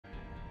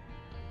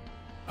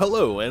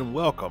Hello and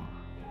welcome.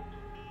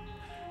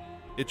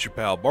 It's your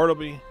pal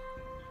Bartleby,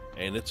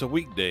 and it's a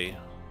weekday,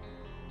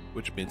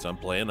 which means I'm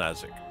playing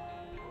Isaac.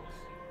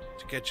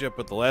 To catch up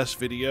with the last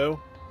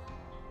video,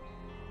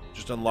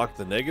 just unlocked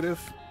the negative,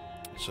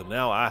 so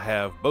now I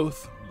have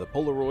both the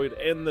Polaroid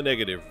and the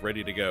negative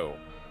ready to go.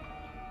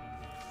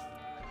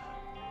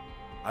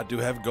 I do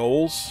have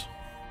goals,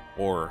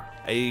 or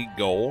a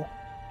goal.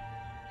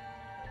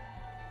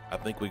 I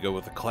think we go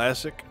with the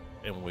classic,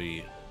 and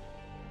we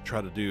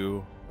try to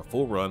do a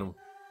full run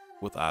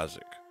with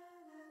Isaac.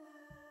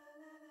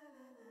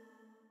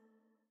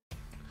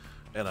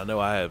 And I know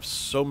I have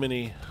so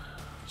many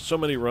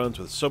runs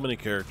with so many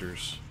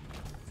characters,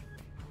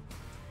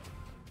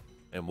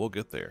 and we'll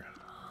get there.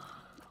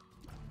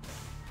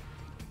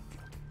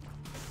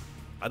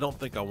 I don't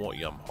think I want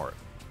Yum Heart.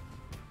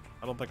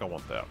 I don't think I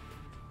want that.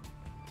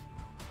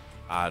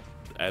 I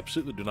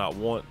absolutely do not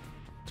want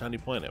Tiny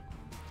Planet.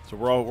 So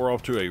we're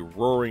off to a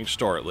roaring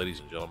start, ladies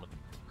and gentlemen.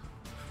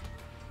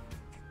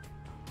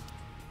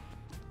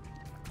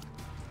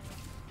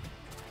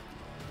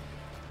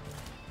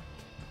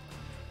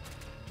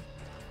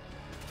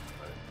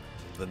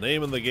 The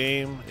name of the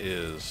game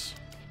is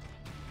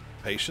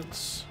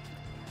Patience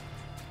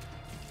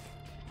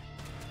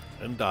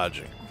and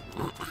Dodging.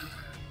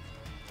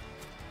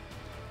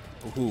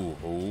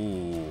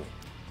 Ooh.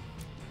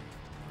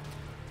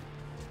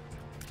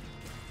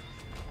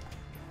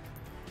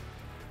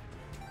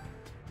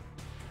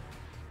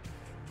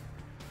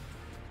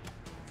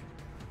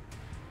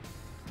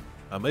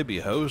 I may be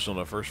hosed on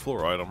a first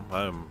floor item.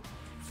 I'm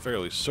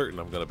fairly certain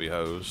I'm going to be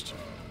hosed.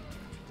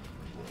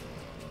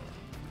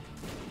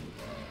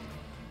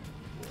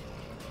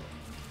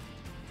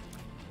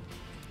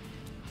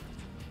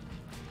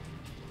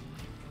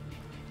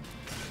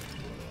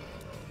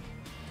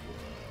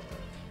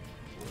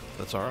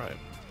 That's all right.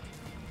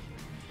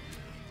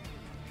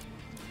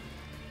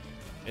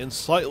 In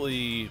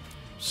slightly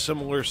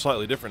similar,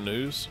 slightly different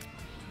news,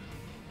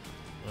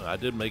 I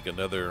did make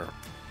another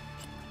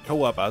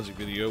co-op Isaac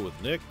video with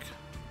Nick,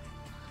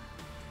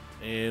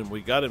 and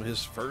we got him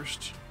his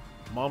first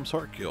Mom's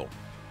Heart kill.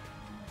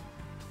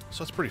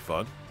 So that's pretty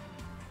fun.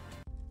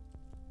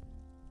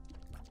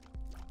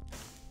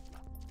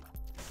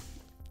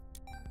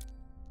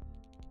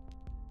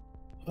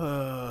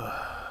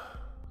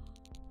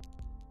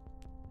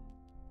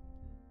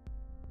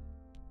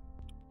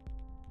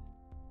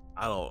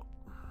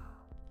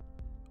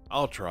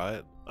 I'll try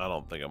it. I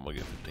don't think I'm gonna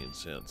get 15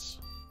 cents.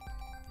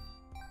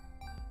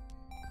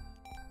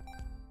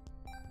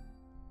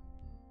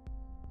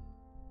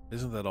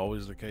 Isn't that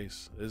always the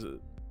case? Is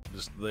it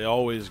just they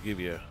always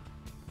give you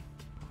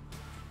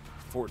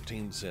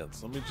 14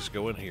 cents? Let me just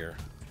go in here.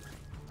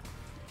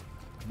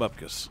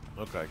 Bupkis.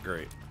 Okay,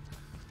 great.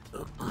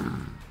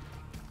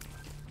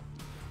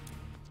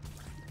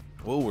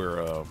 Well,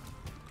 we're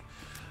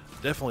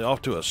definitely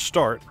off to a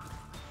start.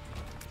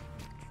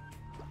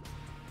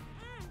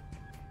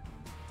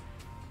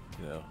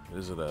 You know,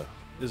 is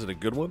it a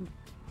good one?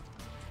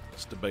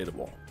 It's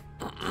debatable.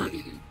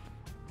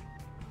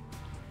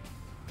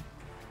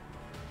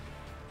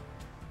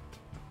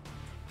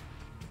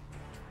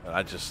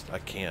 I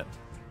can't.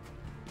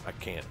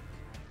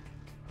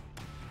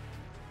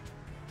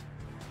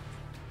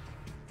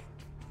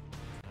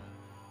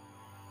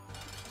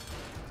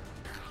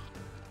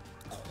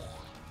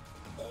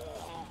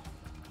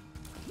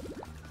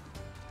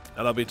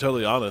 And I'll be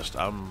totally honest,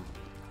 I'm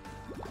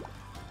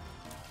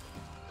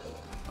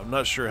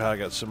not sure how I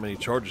got so many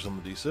charges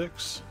on the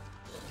D6.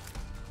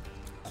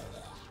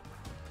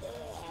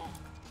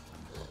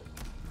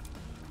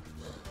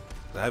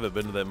 I haven't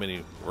been to that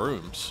many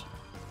rooms.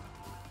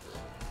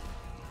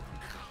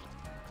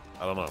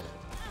 I don't know.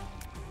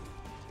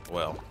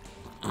 Well.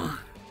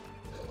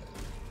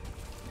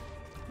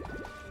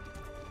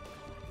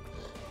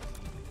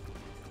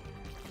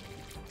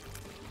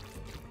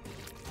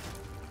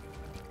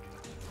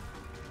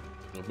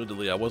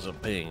 Admittedly, I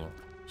wasn't paying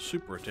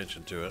super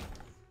attention to it.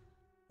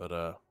 But,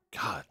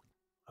 God,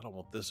 I don't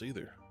want this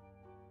either.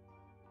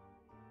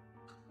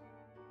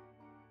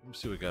 Let me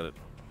see what we got it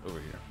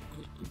over here.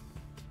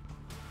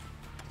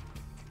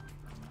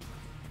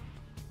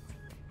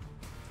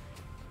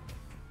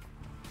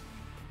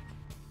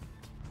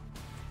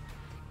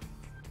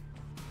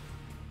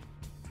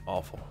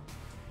 Awful.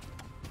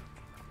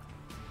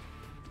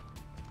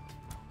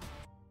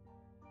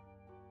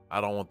 I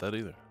don't want that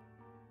either.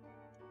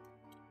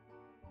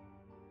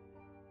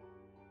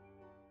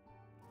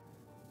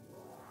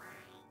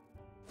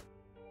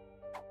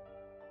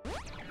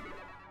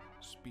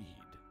 Speed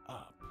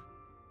up.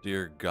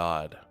 Dear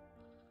God.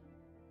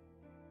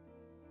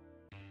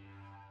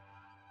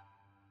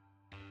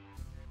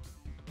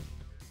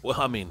 Well,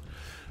 I mean,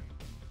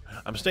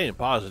 I'm staying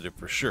positive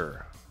for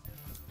sure.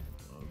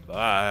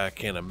 I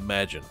can't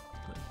imagine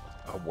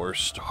a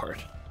worse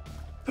start.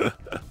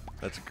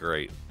 That's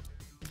great.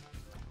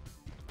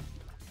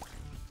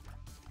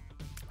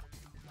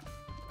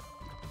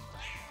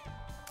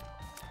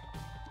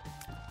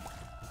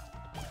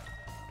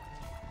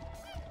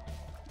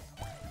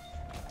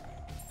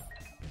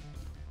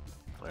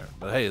 There.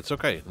 But hey, it's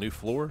okay. New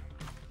floor,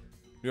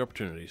 new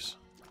opportunities.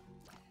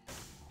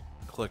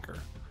 Clicker.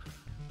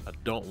 I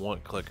don't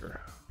want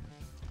clicker.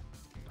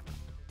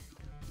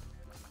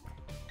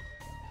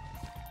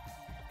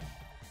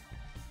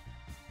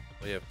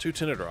 We have 2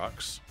 tinted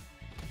rocks,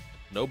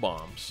 no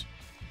bombs.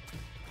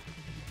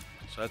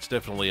 So that's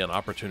definitely an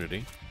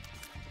opportunity.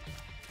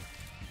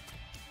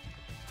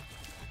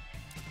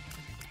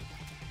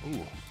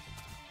 Ooh.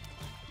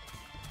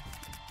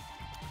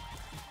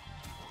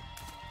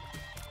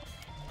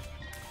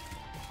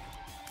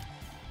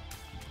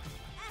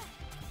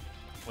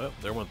 Well,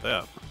 there went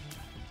that.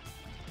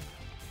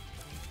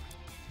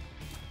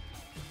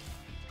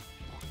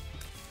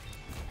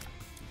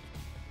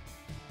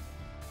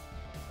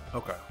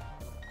 Okay.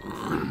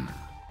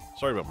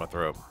 Sorry about my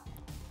throat.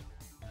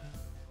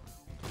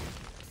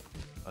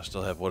 I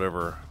still have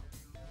whatever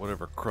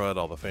crud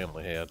all the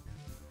family had.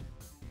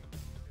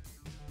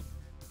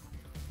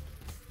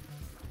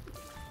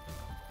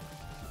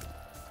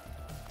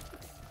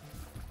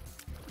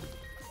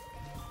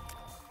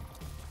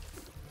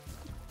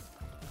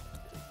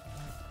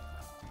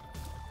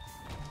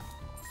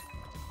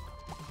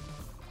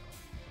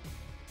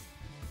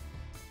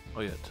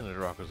 Oh yeah, tinted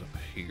rock is up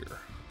here.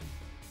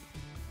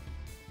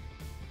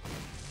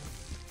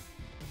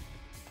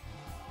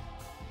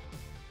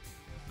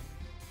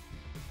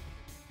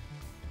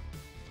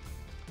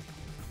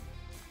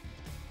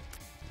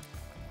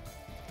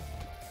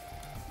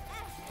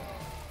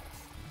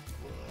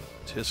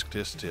 Tisk,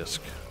 tisk, tisk.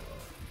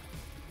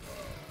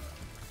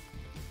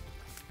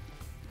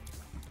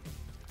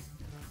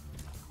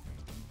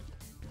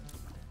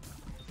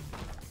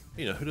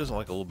 You know, who doesn't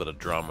like a little bit of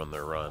drama in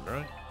their run,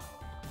 right?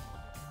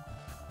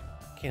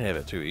 Can't have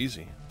it too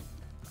easy.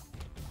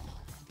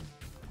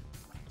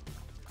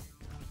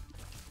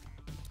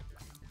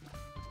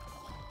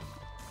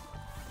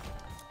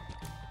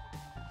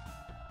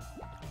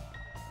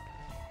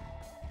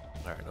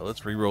 Alright, now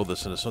let's re-roll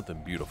this into something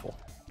beautiful.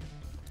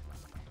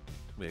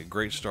 Be a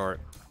great start.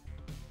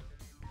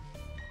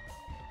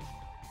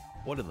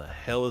 What in the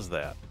hell is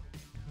that?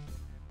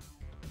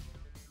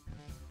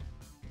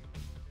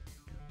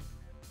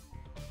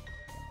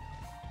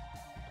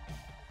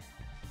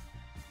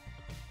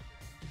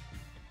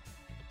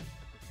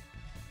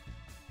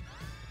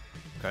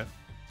 Okay.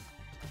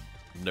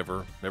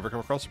 Never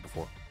come across it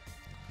before.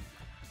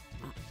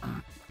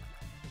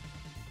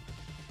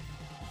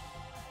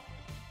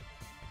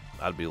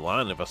 I'd be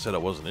lying if I said I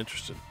wasn't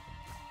interested.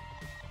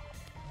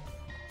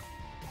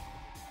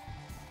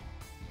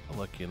 I'm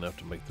lucky enough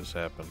to make this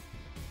happen.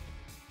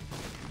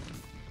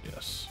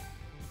 Yes.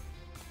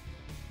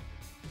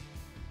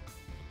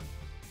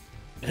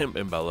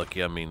 And by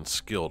lucky, I mean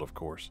skilled, of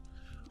course.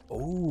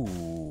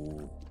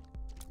 Oh.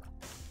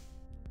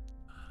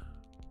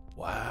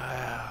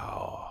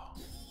 Wow.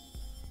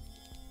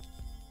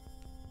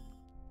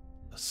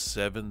 A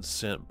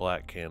 7-cent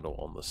black candle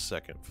on the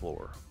 2nd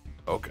floor.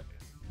 Okay.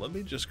 Let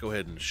me just go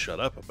ahead and shut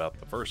up about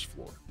the 1st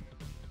floor.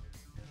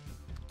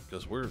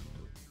 Because we're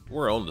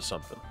on to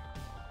something.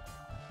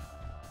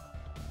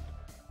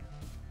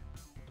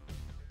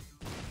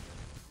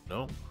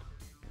 No.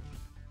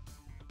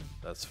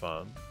 That's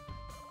fine.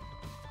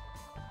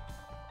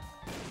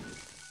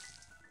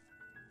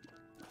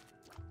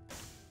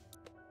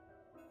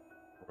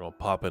 We're gonna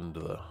pop into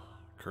the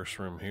curse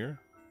room here.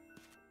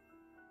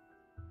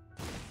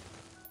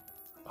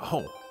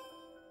 Oh.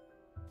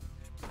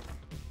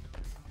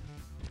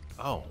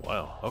 Oh,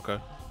 wow. Okay.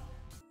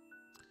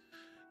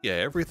 Yeah,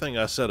 everything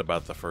I said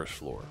about the 1st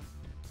floor.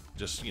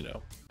 Just, you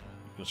know,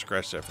 you can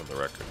scratch that from the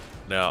record.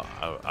 Now,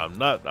 I'm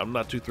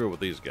not too thrilled with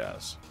these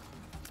guys.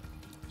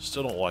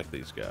 Still don't like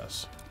these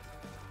guys.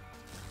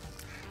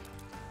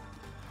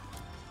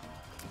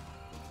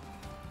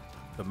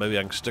 But maybe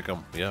I can stick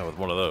them, yeah, with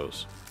one of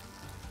those.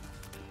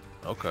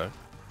 Okay.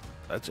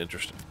 That's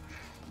interesting.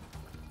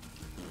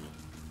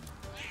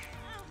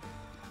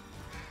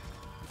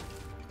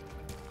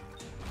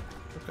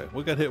 Okay,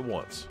 we got hit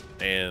once.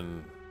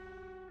 And...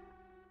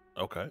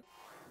 okay.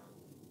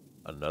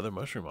 Another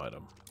mushroom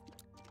item.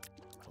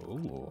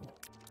 Ooh.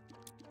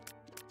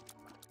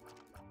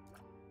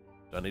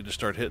 Do I need to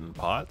start hitting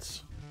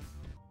pots?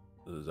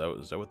 Is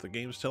that what the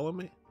game's telling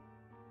me?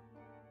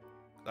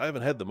 I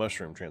haven't had the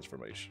mushroom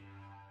transformation.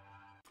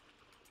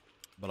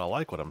 But I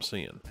like what I'm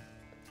seeing.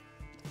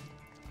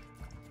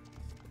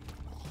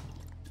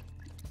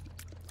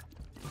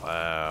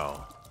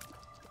 Wow.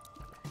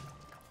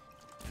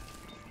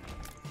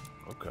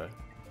 Okay.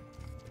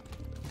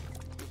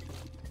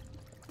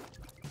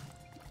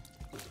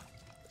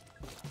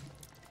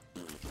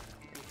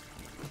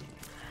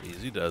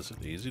 Easy does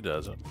it, easy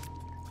does it.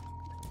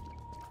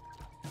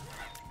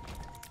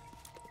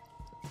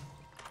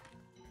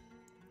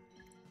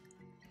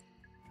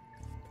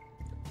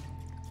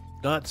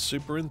 Not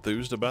super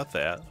enthused about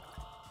that.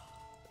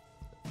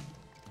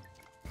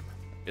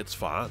 It's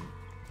fine.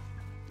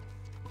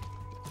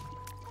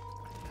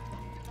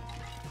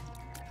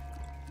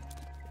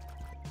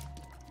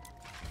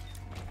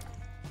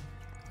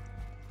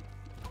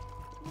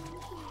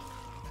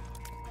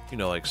 You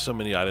know, like so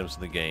many items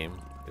in the game,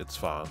 It's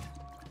fine.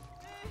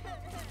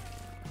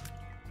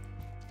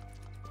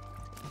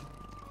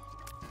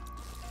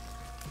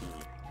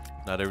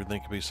 Not everything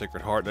can be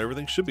Sacred Heart, and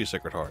everything should be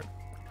Sacred Heart.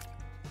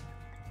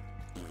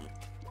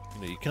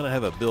 You know, you kind of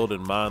have a build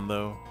in mind,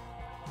 though.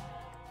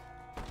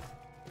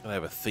 Kind of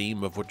have a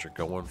theme of what you're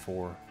going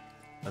for.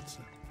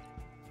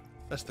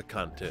 That's the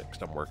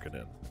context I'm working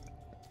in.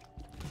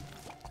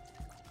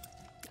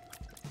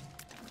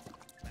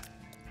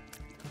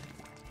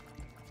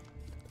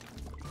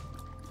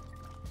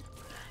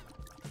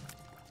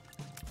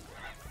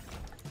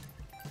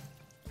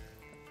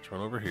 Let's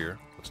run over here.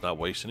 Let's not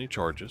waste any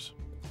charges.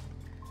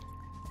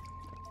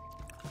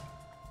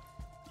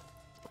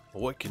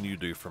 What can you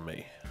do for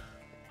me?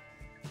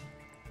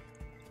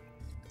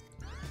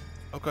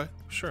 Okay,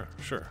 sure.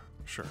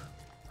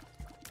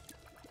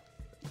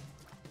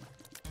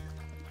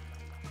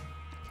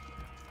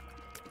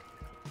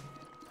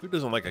 Who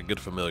doesn't like a good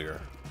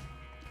familiar?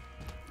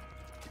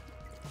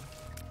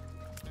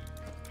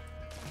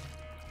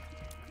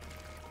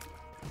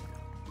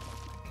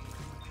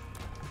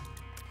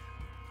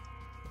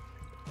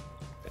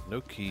 Okay,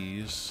 no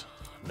keys,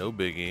 no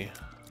biggie.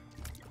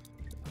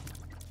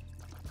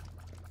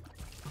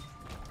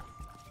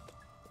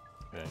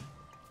 Okay.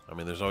 I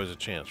mean, there's always a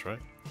chance, right?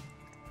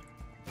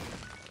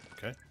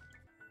 Okay.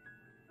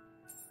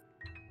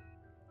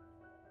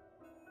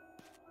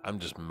 I'm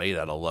just made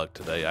out of luck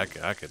today. I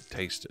could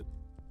taste it.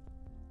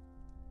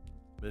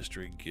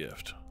 Mystery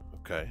gift.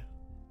 Okay.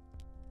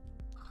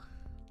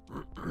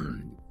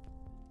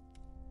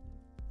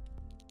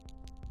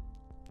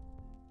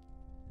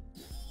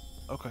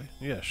 Okay.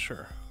 Yeah,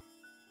 sure.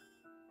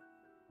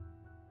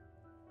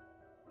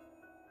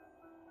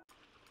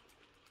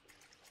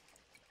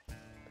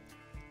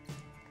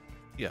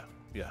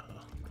 Yeah.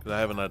 Because I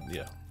have an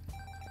idea.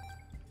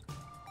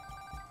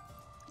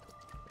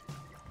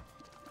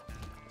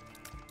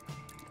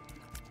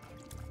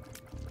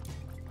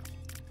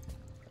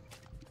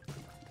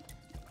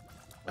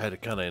 I had to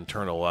kind of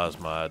internalize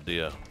my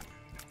idea.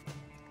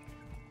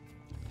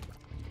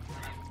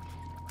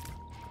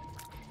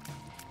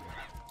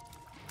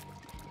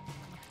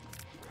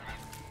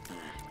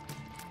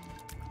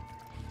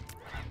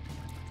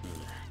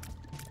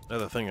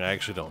 Another thing I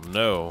actually don't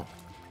know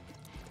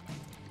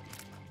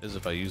is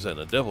if I use that in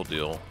a devil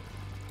deal,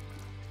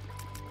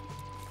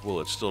 will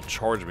it still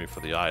charge me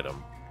for the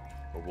item,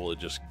 or will it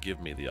just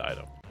give me the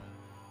item?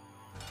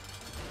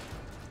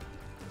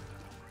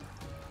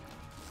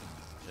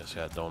 Yes,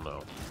 I don't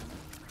know.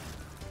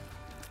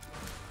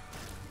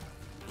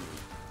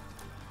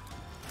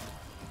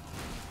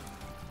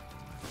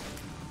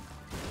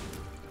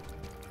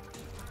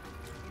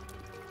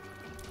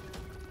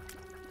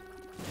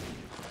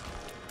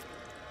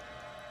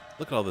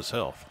 Look at all this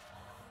health.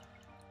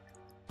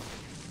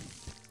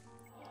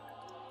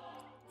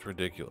 It's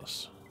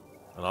ridiculous.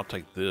 And I'll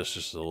take this,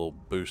 just a little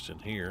boost in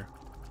here.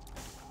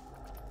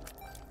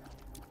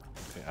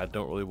 Okay, I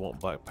don't really want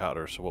black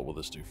powder, so what will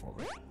this do for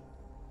me?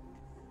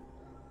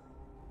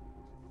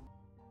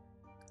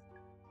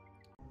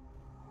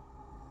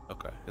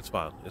 Okay, it's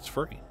fine. It's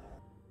free.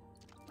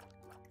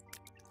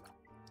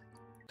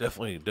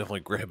 Definitely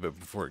grab it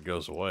before it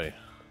goes away.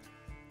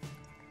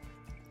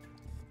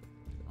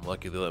 I'm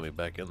lucky they let me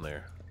back in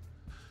there.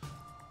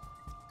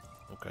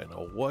 Okay,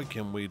 now what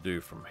can we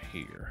do from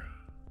here?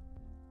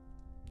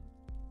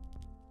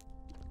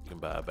 We can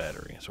buy a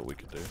battery. That's what we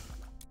could do.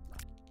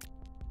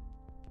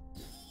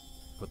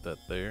 Put that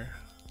there.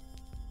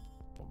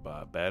 We'll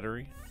buy a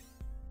battery.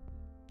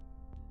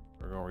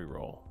 We're gonna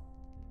re-roll.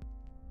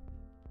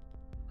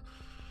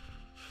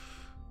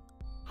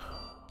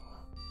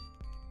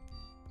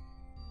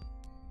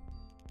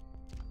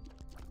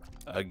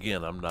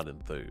 Again, I'm not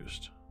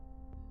enthused.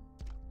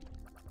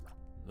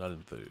 Not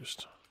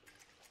enthused.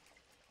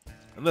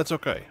 And that's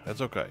okay. That's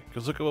okay.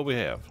 Because look at what we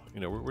have. You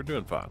know, we're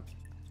doing fine.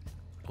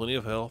 Plenty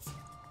of health.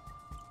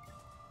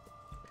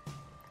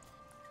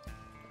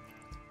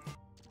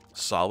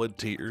 Solid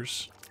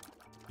tears.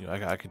 You know,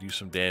 I could use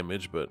some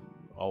damage, but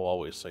I'll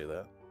always say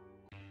that.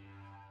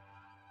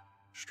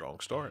 Strong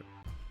start.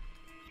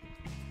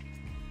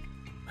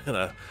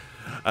 And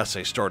I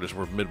say start as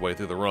we're midway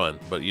through the run,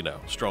 but you know,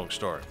 strong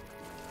start.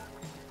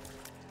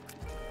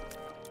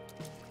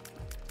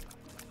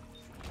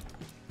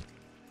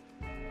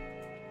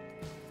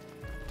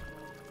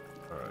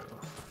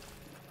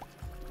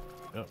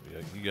 Oh,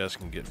 yeah, you guys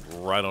can get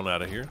right on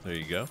out of here. There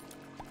you go.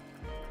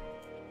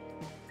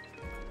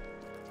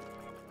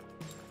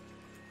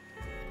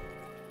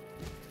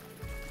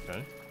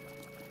 Okay.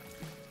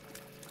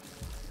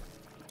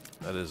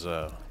 That is,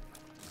 that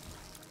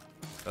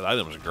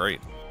item is great.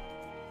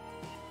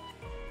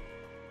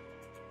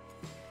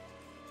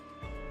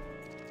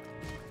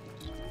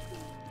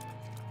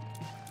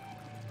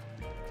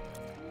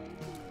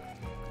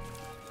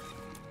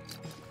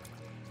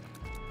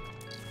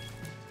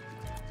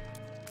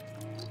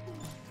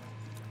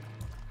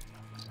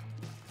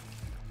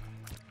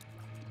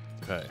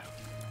 Okay.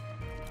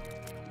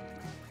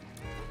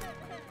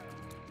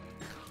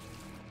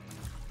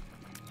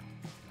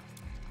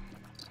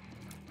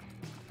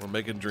 We're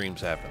making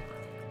dreams happen.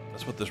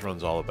 That's what this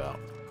run's all about.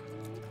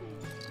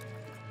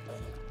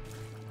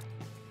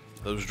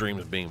 Those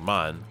dreams being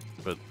mine,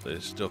 but they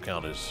still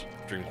count as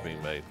dreams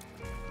being made.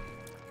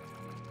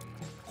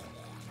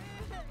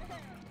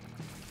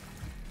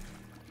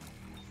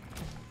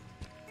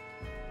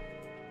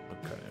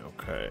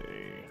 Okay.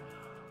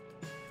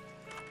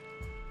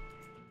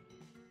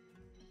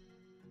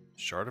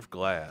 Shard of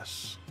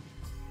glass.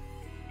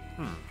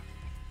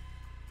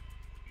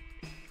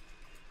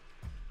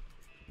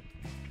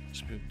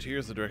 Spoon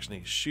tears the direction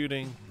he's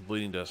shooting.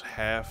 Bleeding does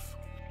half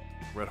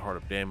red heart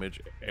of damage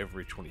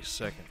every 20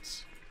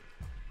 seconds.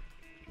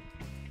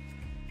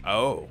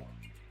 Oh.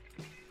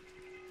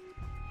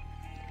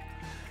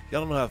 Yeah,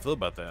 I don't know how I feel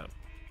about that.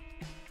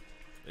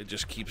 It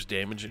just keeps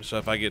damaging. So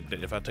if I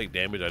take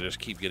damage, I just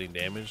keep getting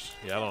damaged.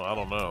 Yeah, I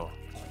don't know.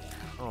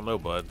 I don't know,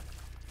 bud.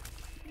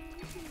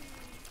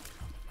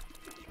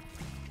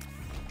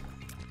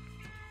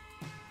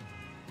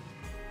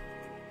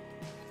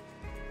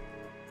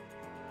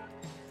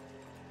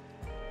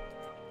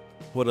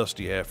 What else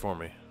do you have for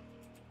me?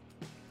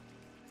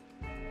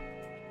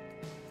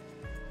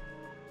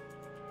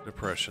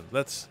 Depression.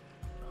 That's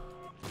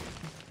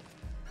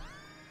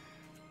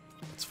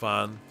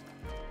fine.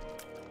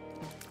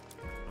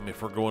 I mean,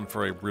 if we're going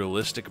for a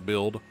realistic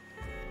build,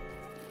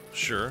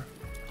 sure.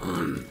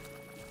 You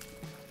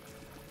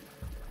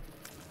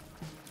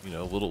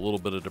know, a little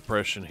bit of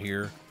depression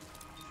here,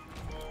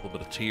 a little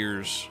bit of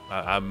tears.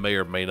 I may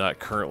or may not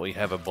currently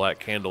have a black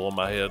candle on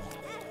my head.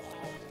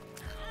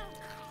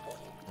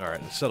 All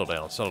right, settle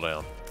down, settle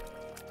down.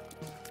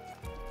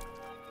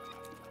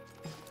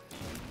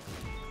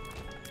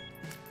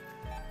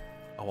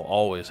 I will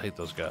always hate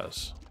those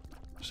guys.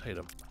 Just hate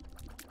them.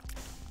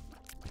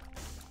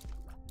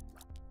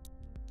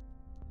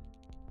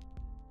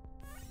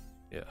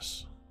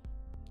 Yes.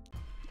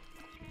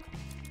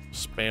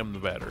 Spam the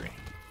battery.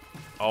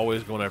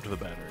 Always going after the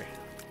battery.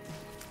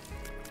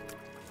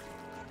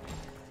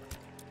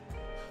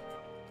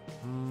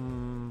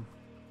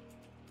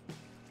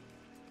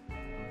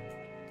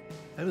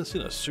 I haven't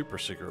seen a super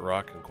secret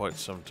rock in quite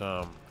some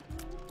time.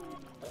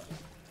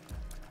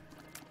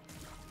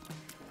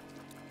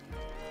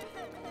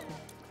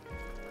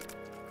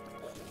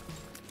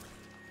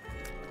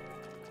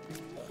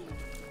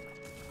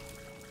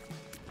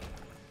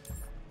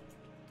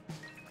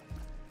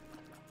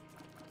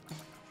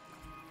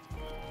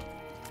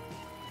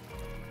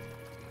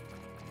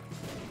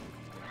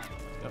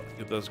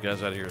 Get those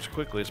guys out of here as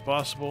quickly as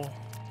possible.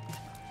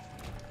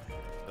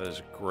 That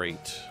is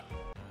great.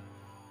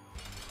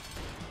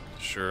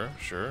 Sure,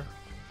 sure.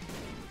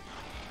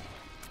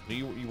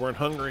 You weren't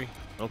hungry?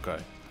 Okay.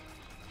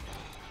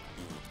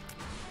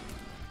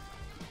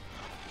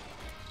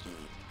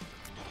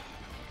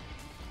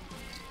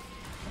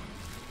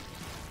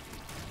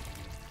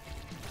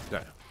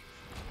 Okay.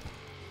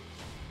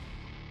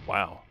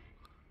 Wow.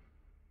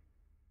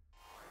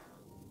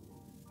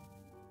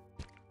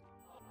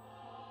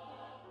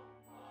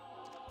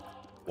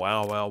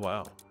 Wow, wow,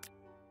 wow.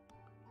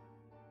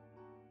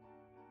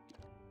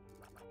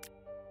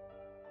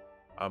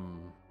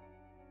 I'm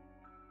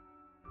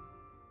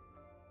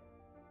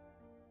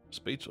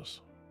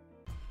speechless.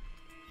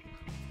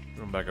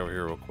 Come back over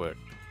here real quick.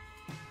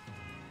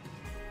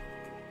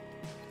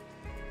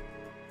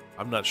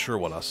 I'm not sure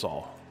what I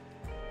saw.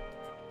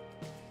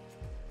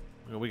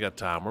 You know, we got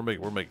time.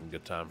 We're making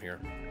good time here.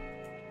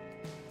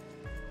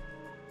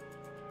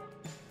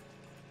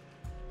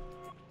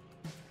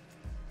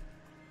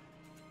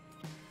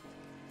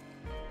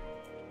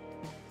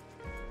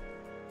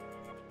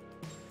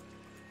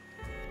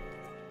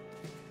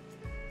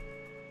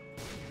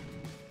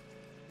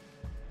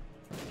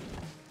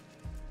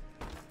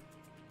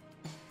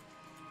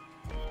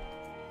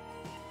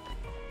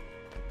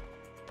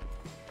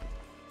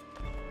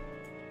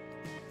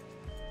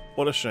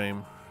 What a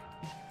shame.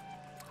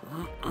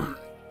 More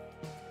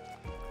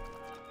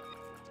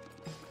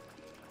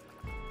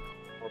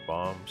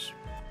bombs.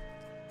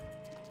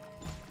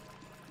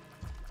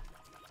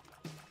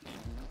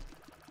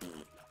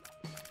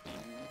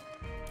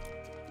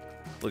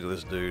 Look at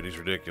this dude. He's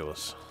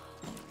ridiculous.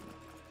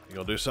 You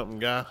gonna do something,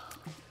 guy?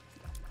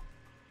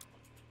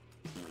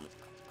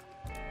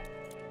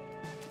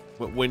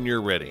 When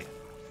you're ready.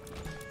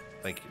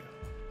 Thank you.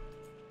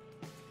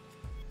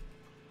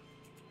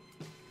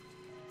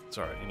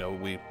 Sorry, you know,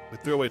 we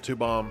threw away 2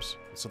 bombs.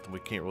 It's something we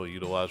can't really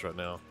utilize right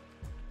now.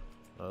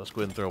 Let's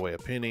go ahead and throw away a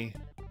penny.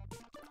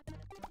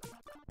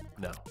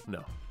 No,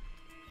 no.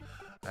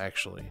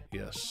 Actually,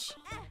 yes.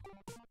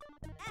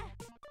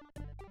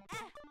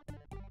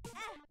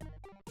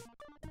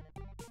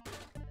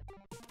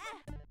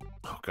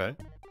 Okay.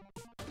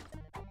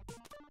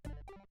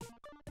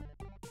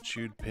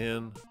 Chewed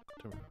pin.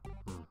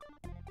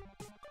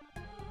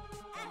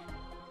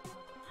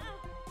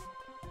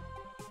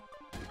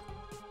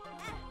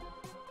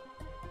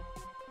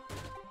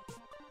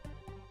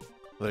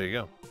 There you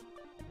go.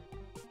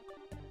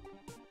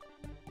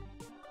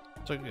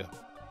 So yeah.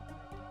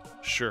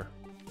 Sure.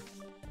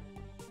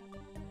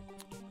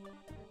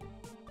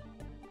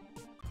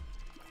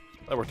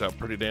 That worked out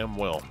pretty damn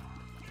well.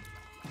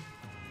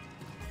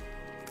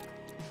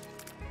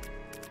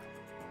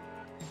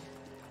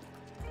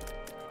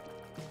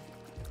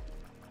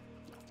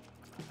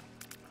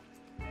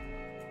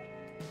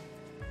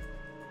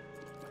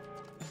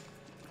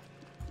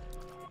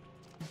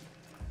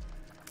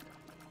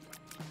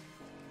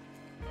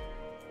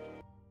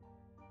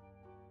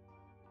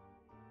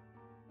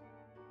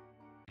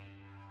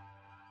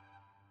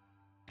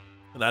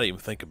 And I didn't even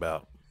think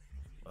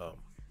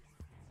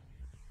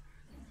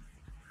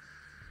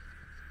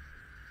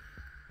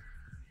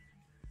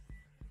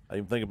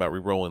about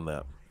re-rolling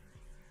that.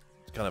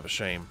 It's kind of a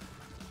shame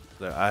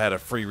that I had a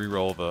free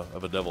re-roll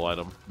of a devil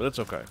item, but it's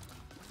okay.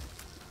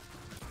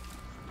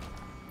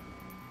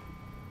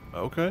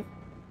 Okay.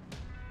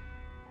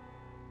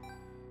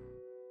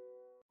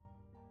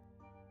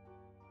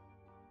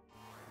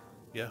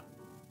 Yeah.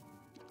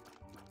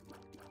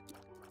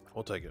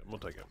 We'll take it. We'll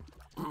take it.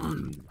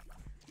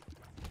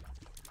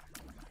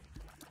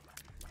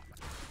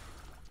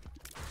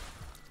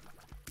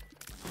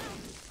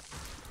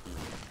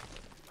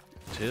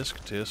 Tisk,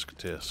 tisk,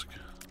 tisk.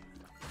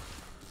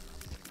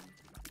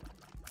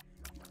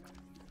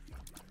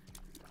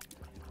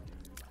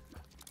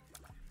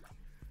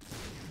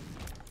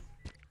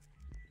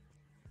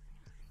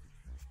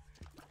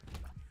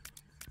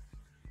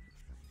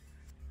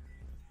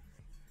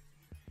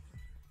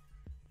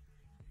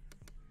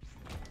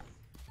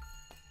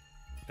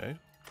 Okay.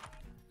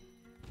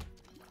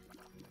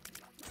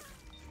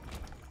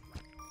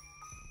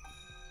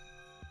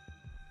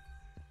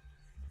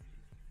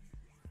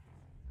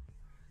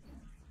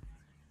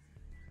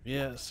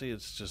 Yeah, see,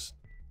 it's just...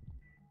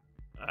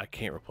 I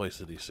can't replace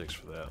the D6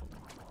 for that.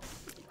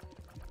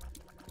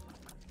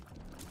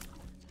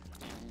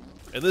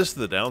 And this is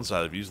the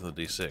downside of using the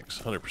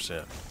D6,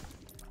 100%.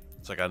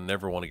 It's like I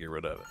never want to get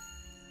rid of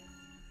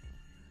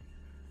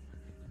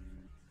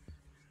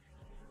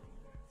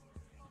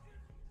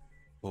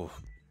it.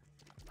 Oof.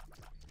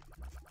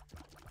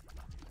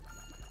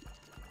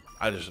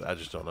 I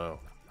just don't know.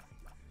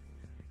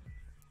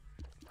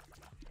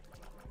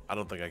 I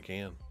don't think I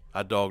can.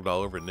 I dogged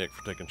all over Nick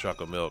for taking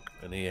chocolate milk,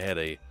 and he had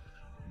a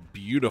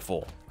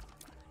beautiful,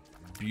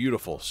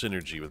 beautiful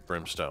synergy with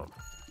Brimstone.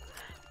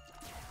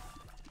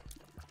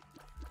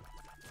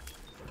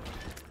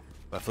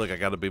 I feel like I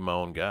gotta be my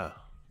own guy.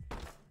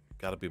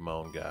 Gotta be my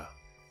own guy.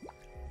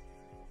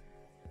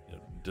 You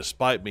know,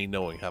 despite me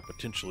knowing how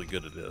potentially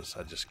good it is,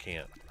 I just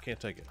can't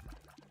take it.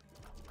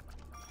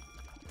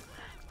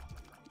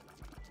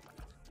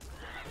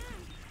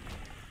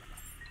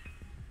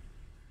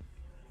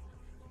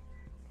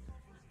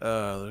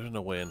 There's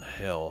no way in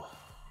hell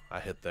I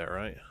hit that,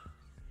 right?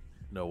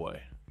 No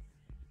way.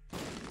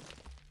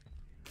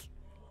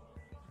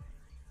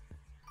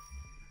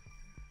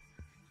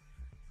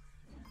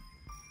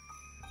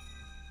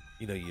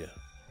 You know, you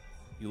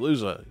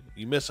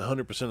miss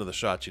 100% of the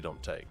shots you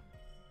don't take.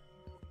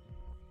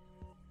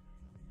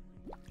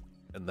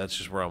 And that's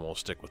just where I'm gonna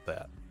stick with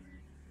that.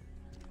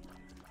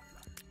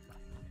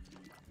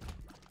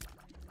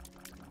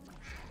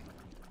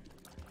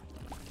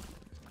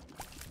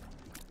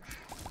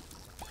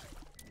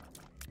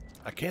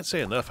 I can't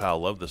say enough how I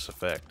love this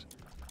effect,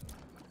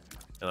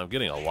 and I'm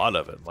getting a lot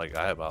of it. Like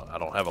I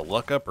don't have a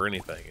luck up or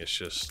anything. It's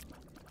just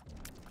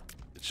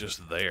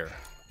there.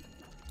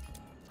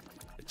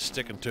 It's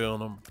sticking to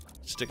them.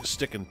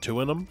 Sticking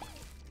to them.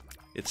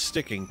 It's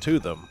sticking to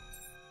them,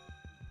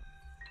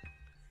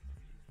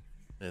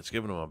 and it's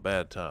giving them a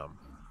bad time.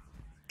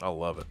 I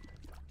love it.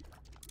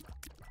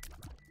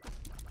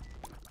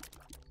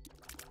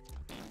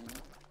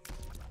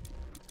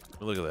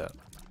 Look at that.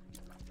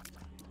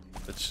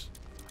 It's.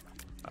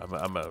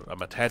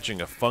 I'm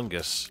attaching a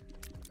fungus.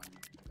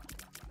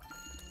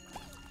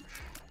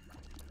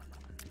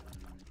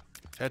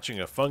 Attaching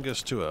a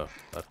fungus to a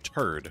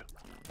turd.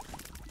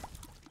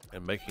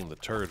 And making the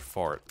turd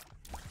fart.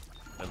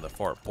 And the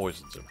fart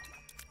poisons him.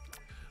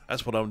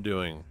 That's what I'm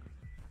doing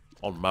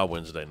on my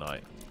Wednesday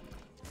night.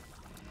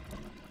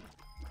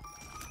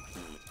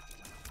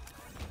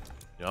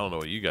 I don't know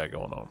what you got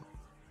going on.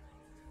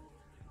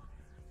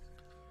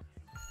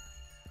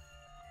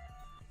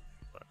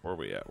 Where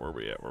we at? Where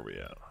we at? Where we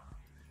at?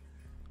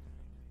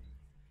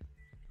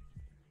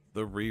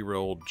 The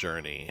reroll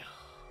journey.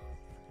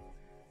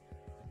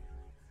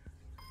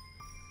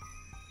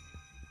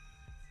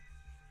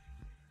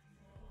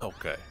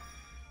 Okay.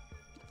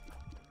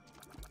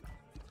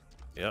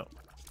 Yep.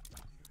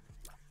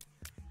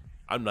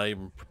 I'm not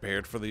even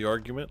prepared for the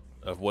argument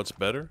of what's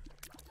better.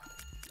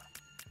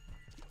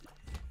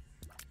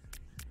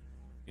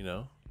 You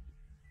know?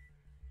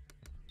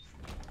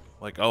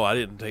 Like, oh, I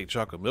didn't take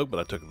chocolate milk, but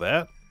I took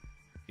that?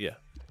 Yeah.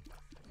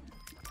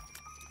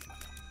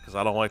 Because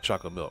I don't like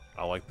chocolate milk.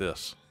 I like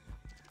this.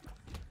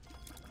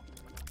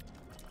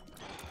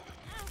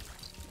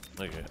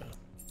 Okay.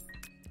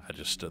 I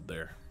just stood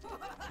there.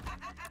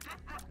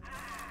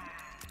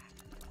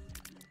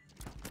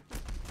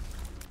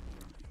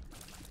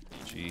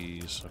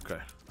 Jeez.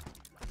 Okay.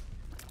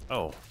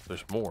 Oh,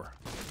 there's more.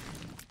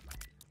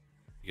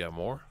 You got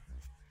more?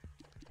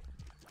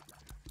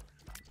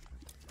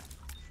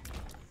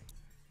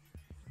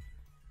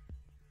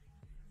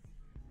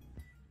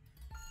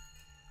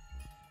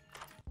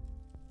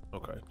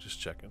 Okay, just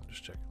checking,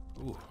 just checking.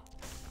 Ooh.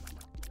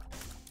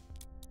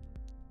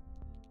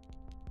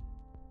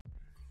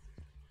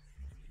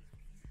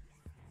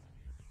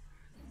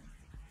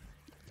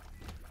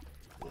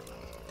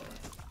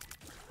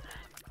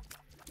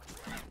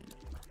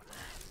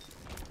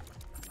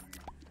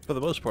 For the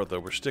most part, though,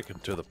 we're sticking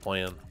to the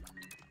plan.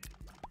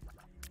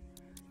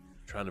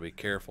 Trying to be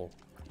careful.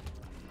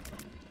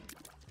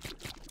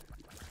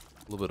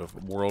 A little bit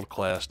of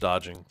world-class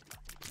dodging.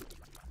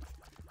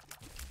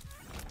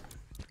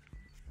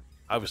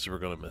 Obviously, we're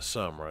going to miss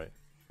some, right?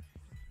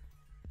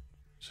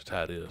 It's just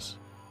how it is.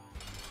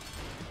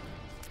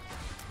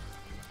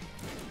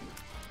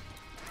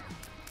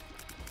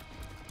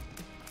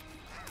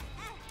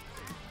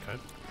 Okay,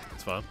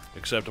 that's fine.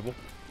 Acceptable.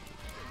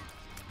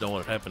 Don't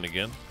want it to happen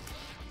again.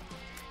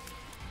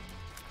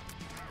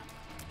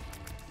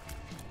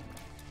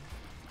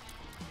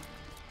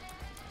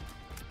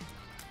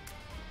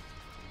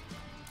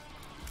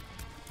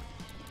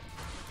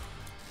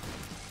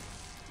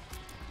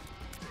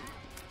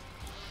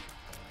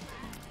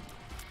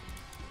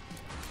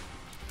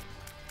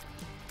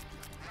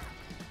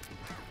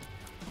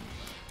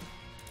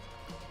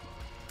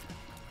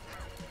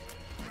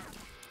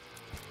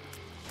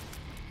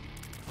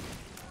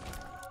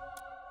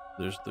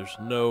 There's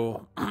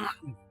no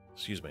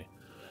excuse me.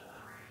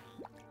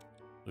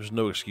 There's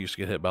no excuse to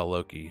get hit by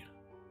Loki.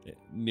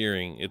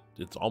 Nearing it,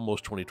 it's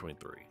almost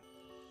 2023.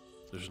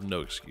 There's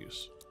no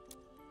excuse.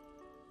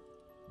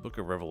 Book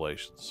of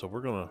Revelations. So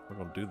we're gonna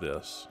do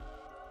this,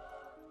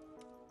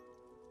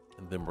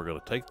 and then we're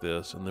gonna take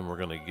this, and then we're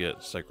gonna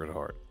get Sacred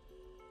Heart.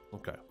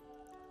 Okay.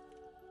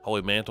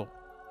 Holy Mantle,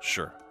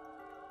 sure.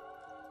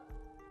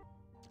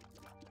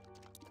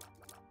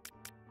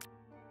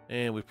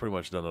 And we've pretty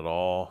much done it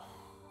all.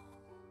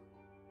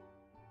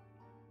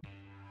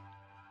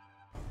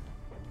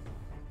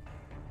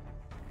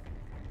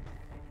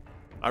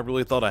 I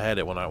really thought I had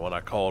it when I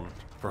called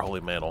for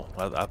Holy Mantle.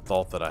 I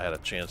thought that I had a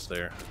chance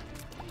there.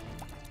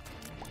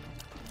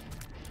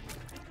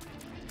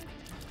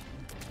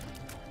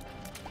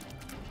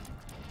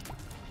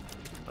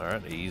 All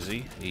right,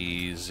 easy,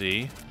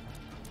 easy.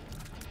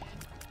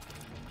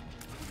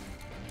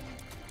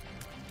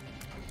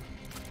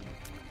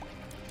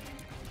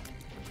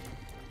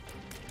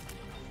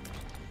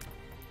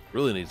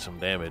 Really need some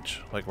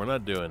damage. Like we're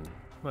not doing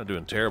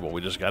terrible.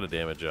 We just got to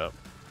damage up.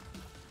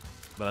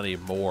 But I need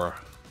more.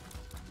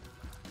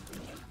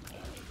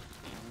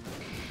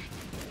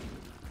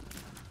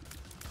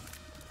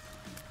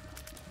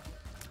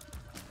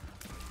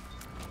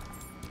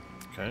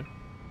 Okay.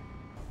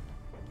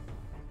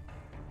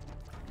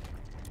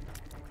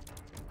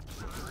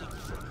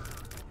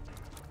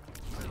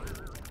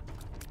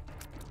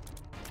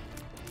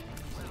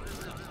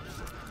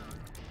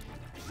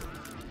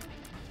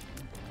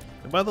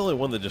 Am I the only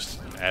one that just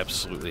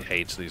absolutely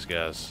hates these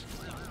guys?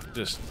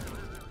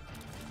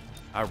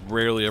 I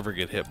rarely ever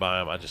get hit by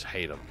them. I just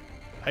hate them.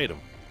 Hate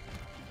them.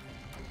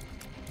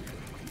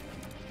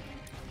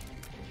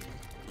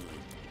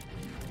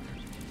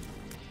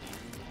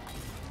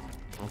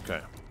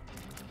 Okay.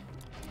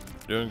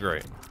 Doing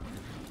great.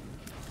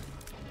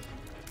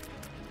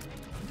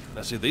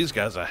 Now see, these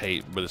guys I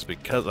hate, but it's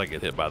because I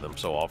get hit by them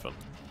so often.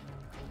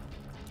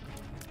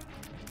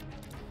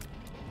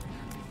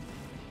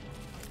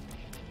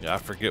 Yeah, I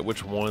forget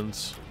which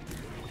ones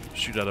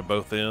shoot out of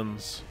both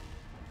ends.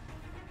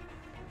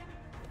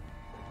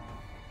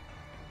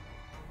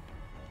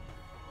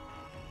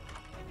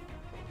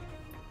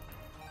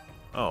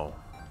 Oh.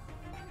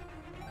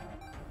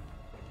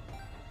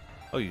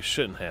 Oh, you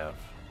shouldn't have.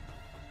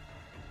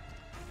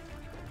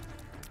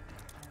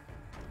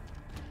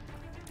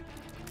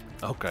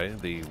 Okay,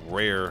 the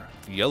rare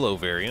yellow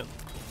variant.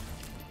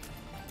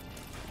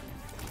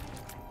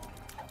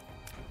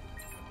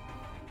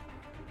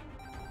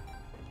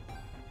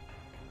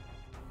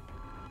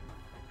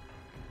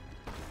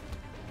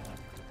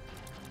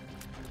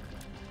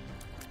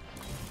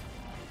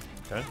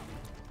 Okay.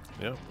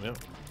 Yep, yep.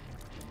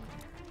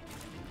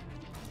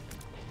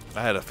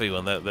 I had a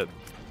feeling that you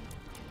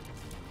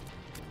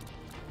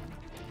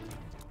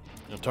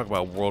know, talk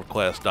about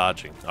world-class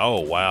dodging.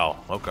 Oh,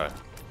 wow. Okay.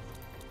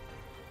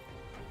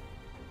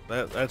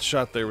 That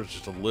shot there was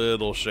just a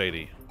little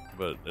shady,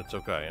 but it's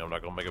okay. I'm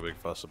not going to make a big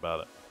fuss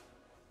about it.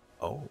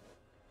 Oh.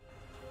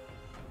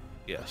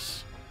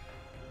 Yes.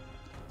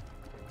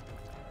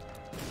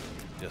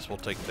 Yes, we'll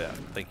take that.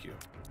 Thank you.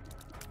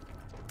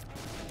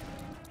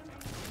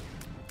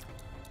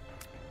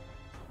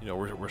 You know,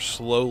 we're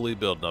slowly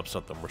building up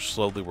something. We're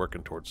slowly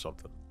working towards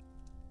something.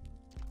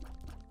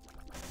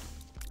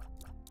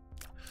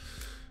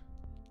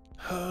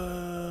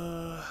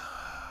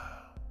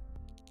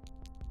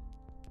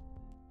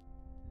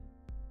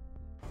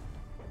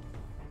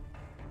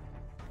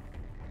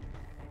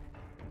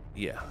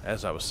 Yeah,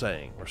 as I was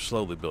saying, we're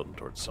slowly building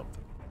towards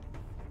something.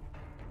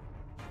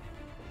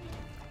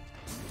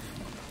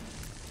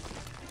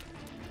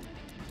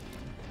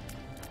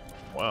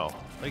 Wow.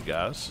 Hey,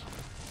 guys.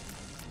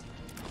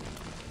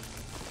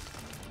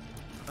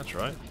 That's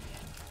right.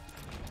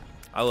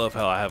 I love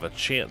how I have a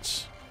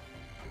chance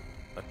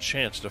a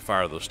chance to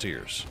fire those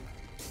tears.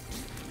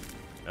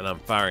 And I'm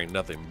firing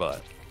nothing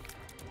but.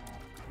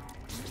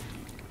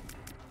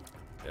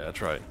 Yeah,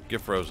 that's right.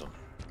 Get frozen.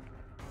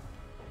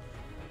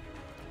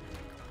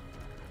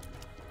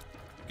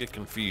 Get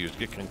confused.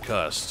 Get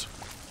concussed.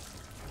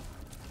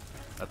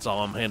 That's all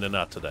I'm handing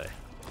out today.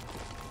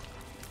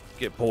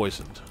 Get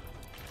poisoned.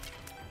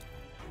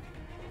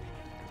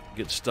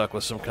 Get stuck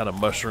with some kind of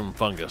mushroom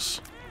fungus.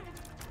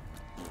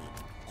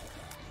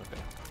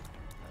 Okay.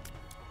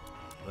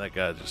 That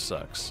guy just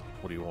sucks.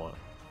 What do you want?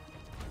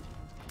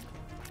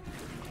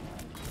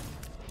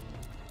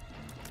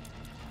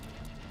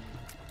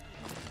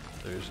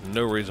 There's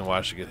no reason why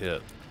I should get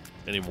hit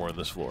anymore in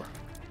this floor.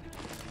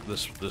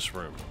 This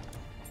room.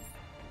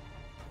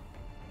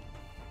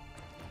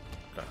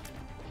 Okay.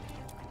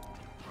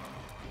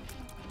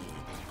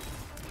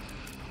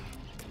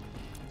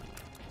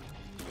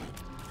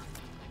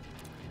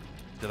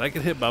 Did I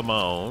get hit by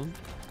my own?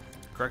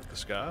 Crack the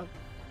sky?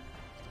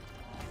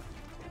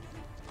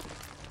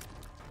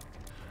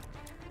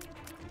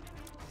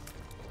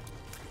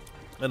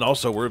 And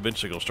also, we're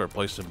eventually going to start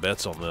placing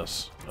bets on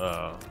this.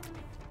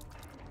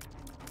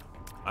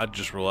 I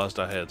just realized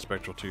I had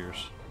spectral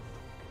tears.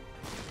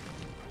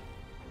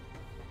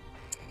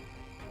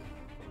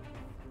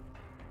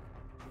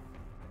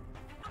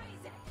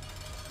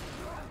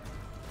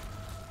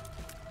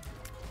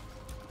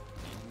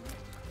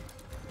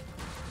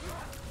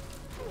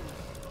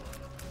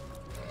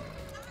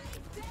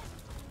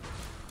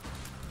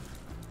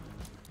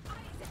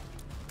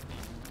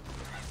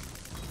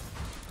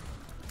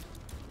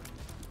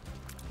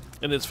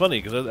 And it's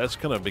funny because that's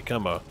kind of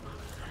become a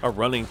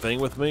running thing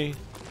with me,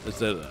 is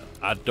that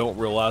I don't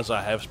realize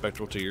I have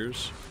spectral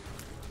tears.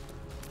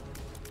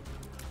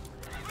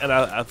 And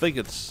I think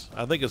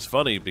it's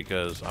funny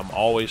because I'm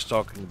always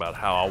talking about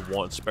how I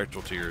want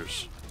spectral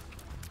tears.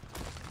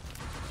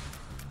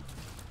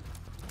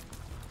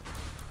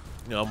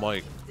 You know,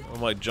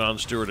 I'm like Jon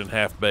Stewart in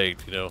Half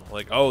Baked, you know,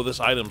 like, oh, this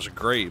item's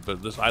great,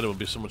 but this item would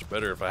be so much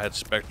better if I had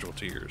spectral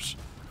tears.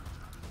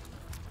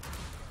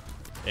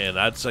 And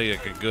I'd say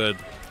like a good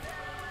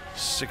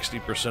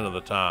 60% of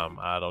the time,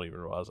 I don't even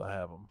realize I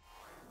have them.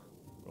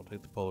 I'll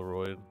take the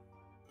Polaroid.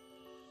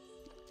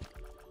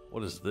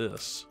 What is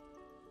this?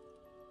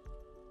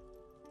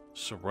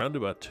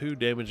 Surrounded by 2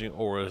 damaging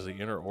auras, the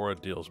inner aura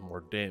deals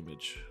more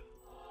damage.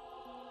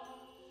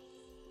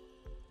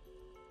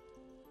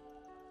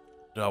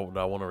 Do I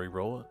want to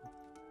re-roll it?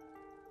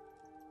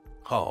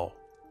 Oh.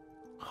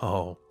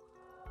 Oh.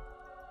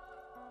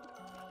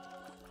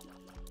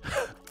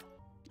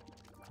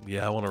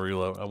 Yeah, I want to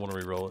reload. I want to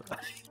re-roll it.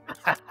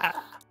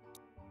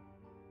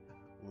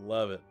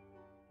 Love it.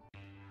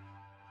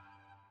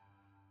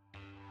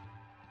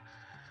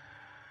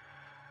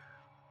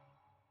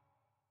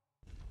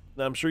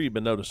 Now, I'm sure you've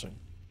been noticing.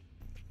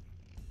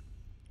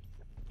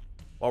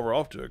 While we're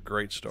off to a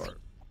great start,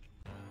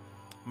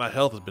 my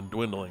health has been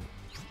dwindling.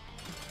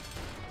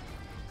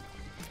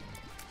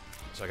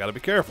 So I gotta be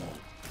careful.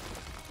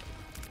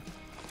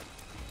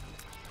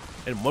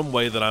 And one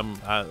way that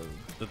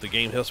that the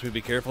game helps me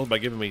be careful is by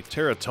giving me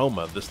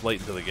teratoma this late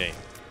into the game.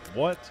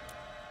 What?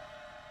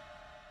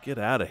 Get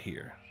out of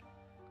here.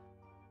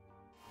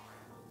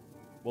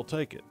 We'll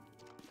take it.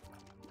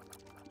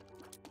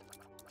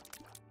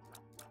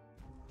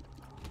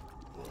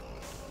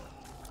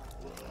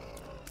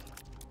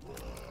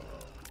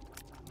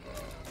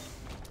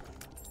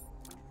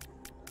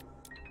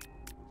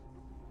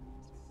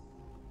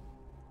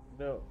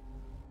 No.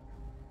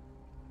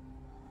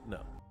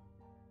 No.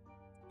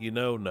 You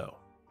know, no.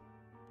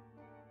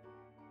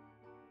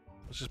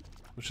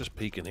 Let's just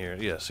peek in here.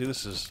 Yeah, see,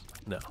 this is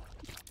no.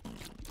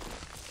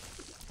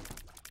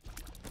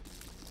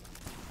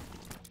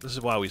 This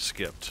is why we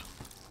skipped.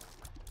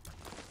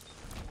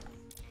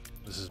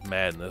 This is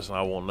madness, and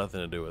I want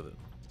nothing to do with it.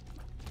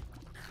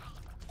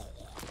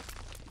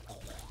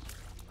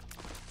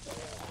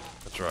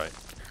 That's right.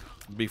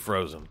 Be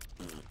frozen.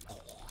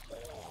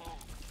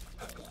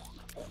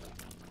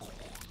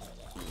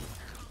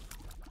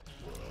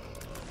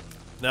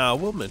 Now, I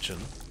will mention,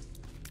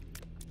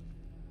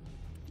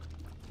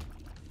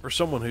 for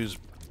someone who's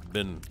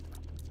been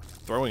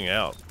throwing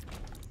out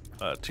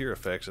tear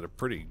effects at a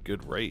pretty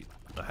good rate,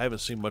 I haven't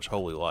seen much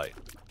holy light.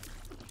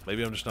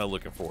 Maybe I'm just not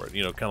looking for it.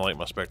 You know, kind of like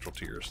my spectral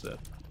tears that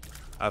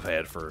I've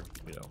had for,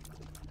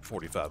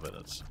 45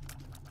 minutes.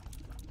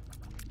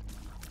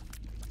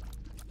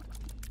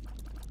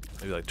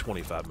 Maybe like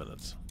 25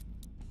 minutes.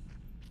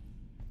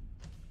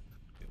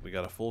 We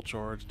got a full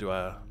charge. Do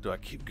I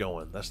keep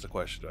going? That's the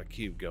question. Do I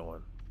keep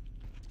going?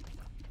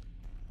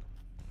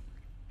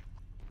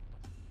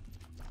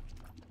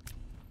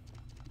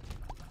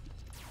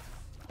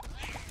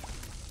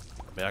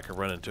 I mean, I can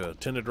run into a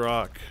tinted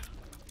rock.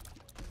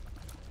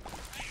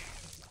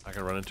 I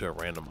can run into a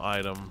random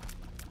item.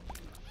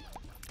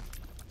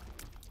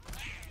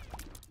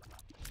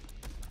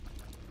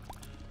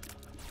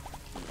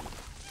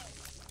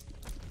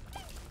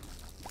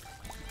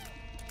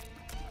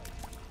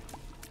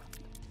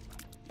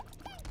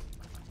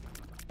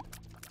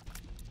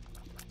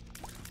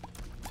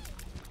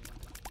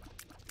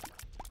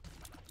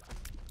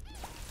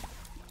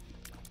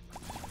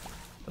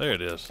 There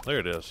it is. There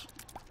it is.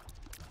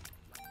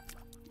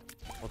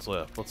 What's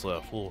left? What's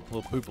left? Little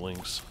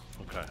pooplings.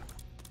 Okay.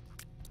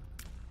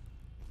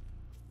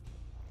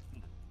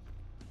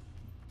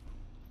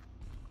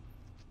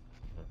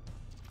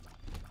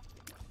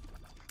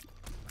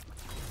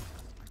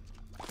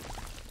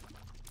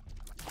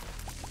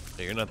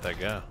 Hey, you're not that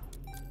guy.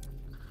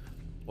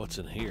 What's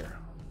in here?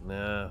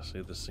 Nah,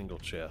 see the single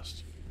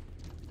chest.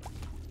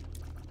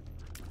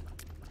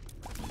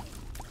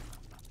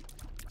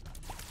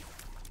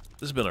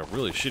 This has been a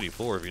really shitty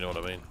floor, if you know what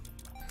I mean.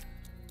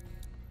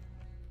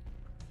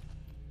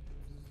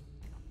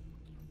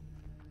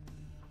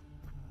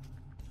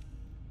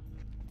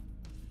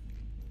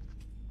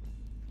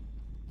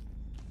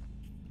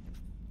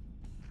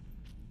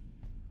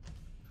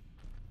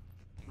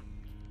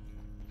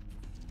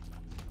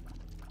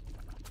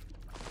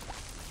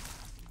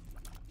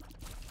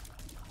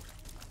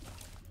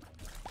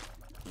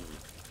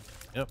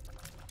 Yep.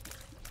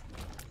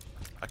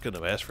 I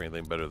couldn't have asked for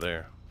anything better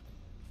there.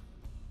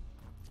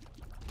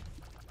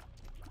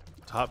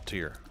 Top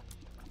tier.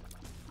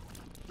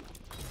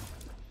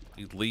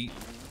 Elite.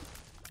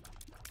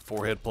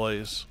 Forehead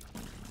plays.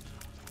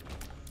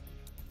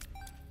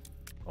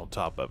 On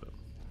top of it.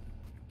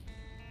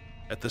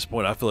 At this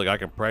point, I feel like I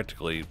can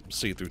practically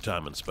see through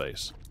time and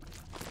space.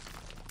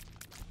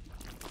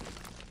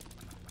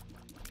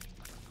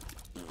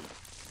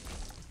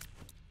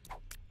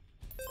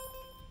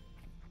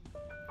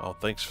 Oh,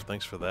 thanks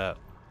for that.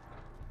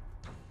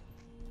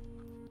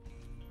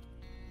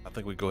 I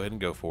think we go ahead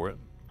and go for it.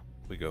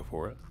 We go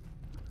for it.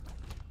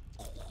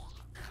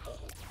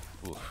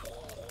 Oof.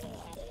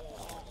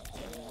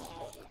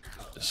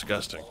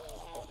 Disgusting.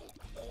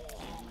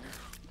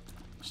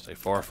 Stay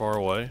far, far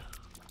away.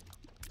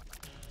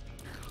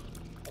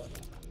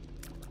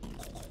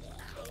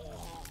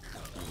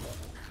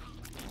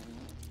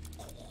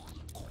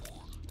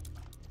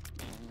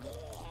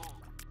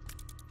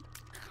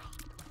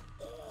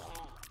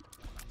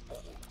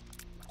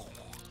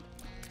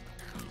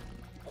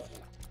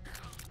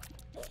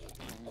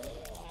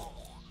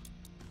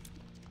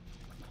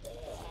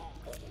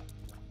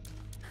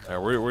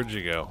 Alright, where'd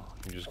you go?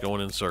 You're just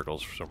going in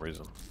circles for some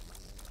reason.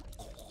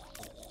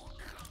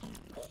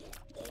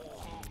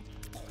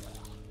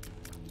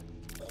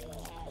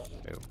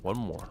 Okay, one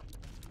more.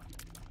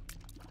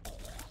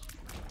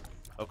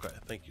 Okay,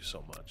 thank you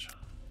so much.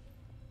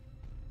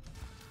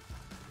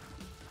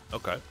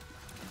 Okay.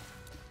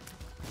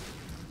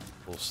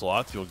 Little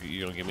sloth, you're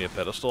gonna give me a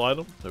pedestal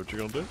item? Is that what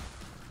you're gonna do?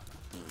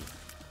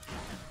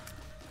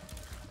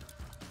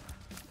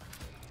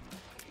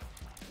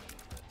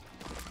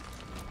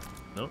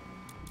 Nope.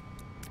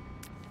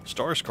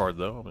 Stars card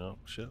though. I mean, oh,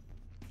 shit.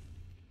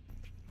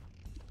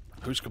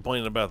 Who's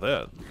complaining about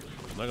that?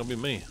 It's not gonna be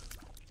me.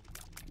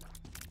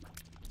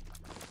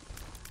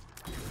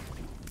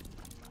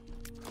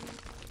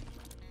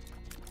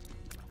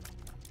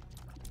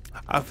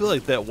 I feel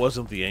like that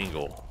wasn't the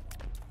angle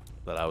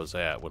that I was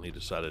at when he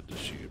decided to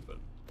shoot, but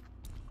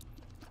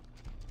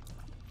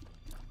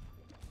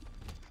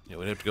you know,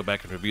 we'd have to go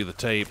back and review the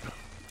tape.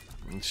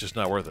 It's just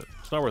not worth it.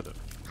 It's not worth it.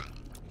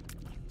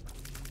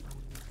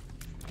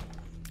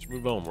 Let's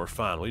move on. We're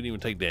fine. We didn't even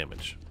take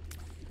damage.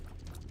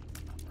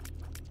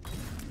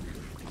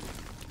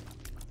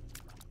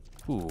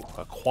 Ooh,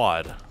 a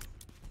quad.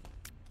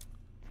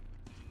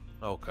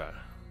 Okay.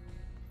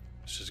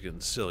 It's just getting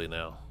silly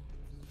now.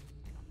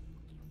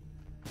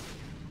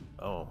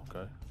 Oh,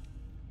 okay.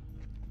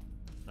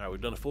 Alright, we've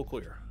done a full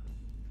clear.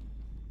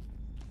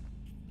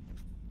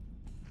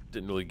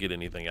 Didn't really get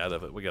anything out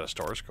of it. We got a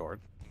stars card.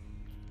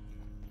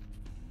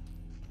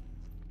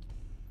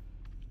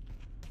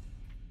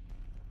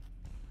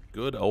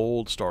 Good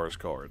old stars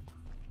card.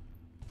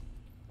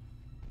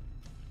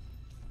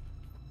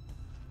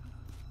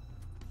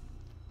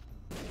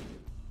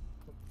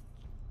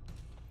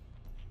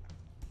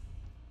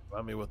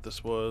 Remind me what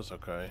this was.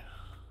 Okay.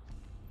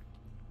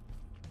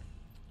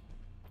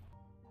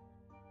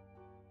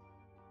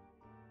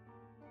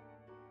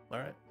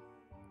 Alright.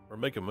 We're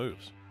making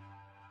moves.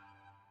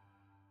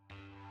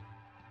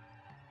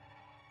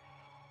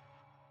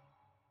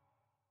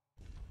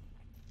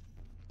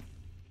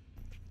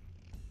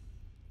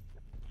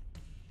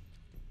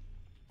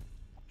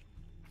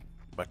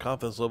 My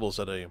confidence level is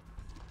at a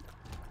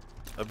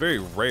very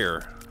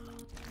rare.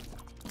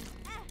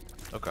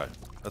 Okay,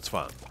 that's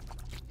fine.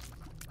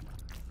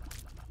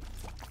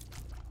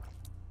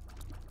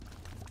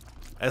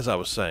 As I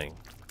was saying,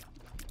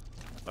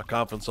 my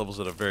confidence level is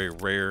at a very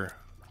rare,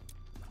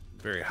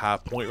 very high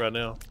point right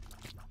now.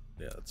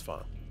 Yeah, that's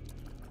fine.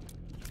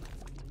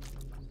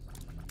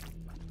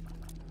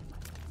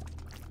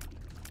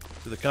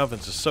 See, the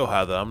confidence is so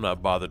high that I'm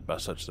not bothered by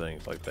such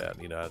things like that.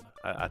 You know,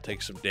 I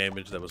take some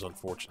damage that was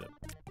unfortunate.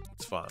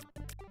 It's fine.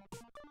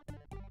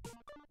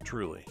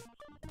 Truly.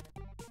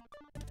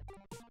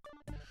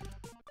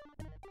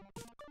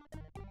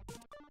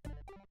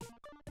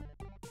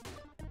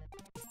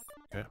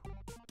 Okay.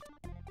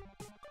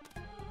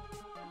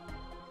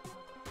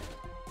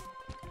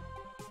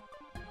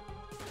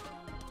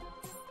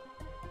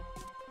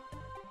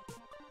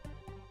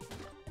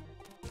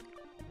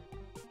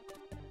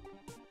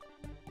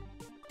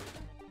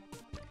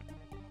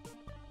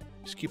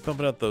 Just keep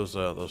pumping out those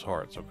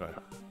hearts, okay?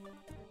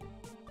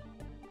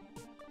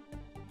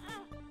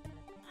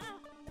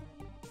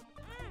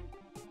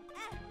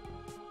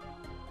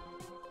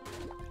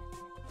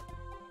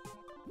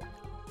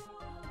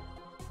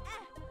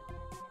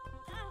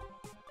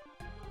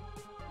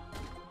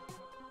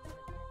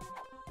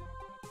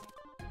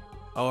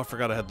 Oh, I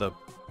forgot I had the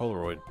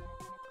Polaroid.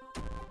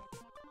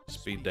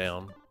 Speed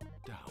down.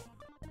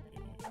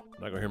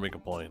 Not gonna hear me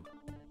complain.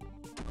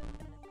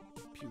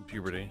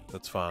 Puberty,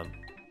 that's fine.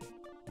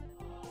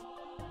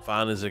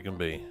 Fine as it can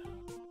be.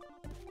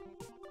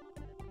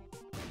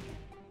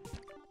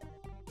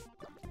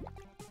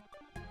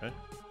 Okay.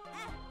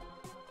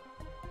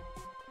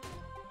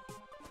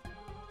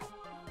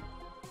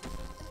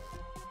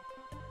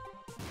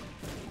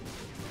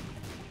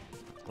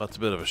 That's a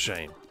bit of a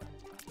shame.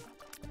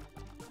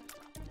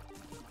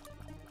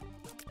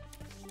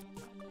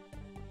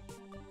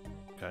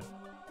 Okay.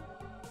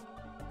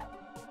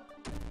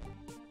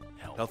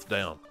 Health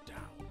down.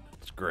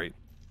 That's great.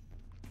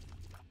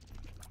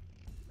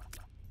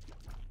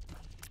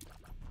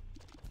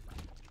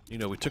 You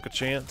know, we took a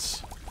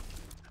chance,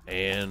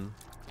 and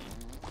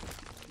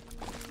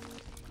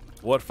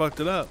what fucked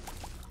it up?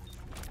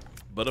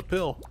 But a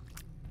pill.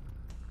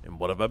 And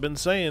what have I been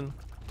saying?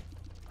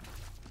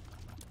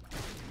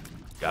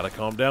 Gotta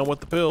calm down with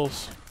the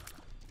pills.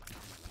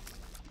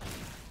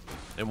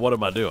 And what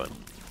am I doing?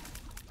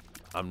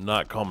 I'm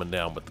not calming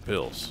down with the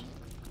pills.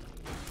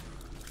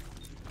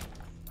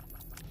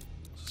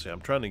 See, I'm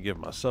trying to give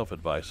myself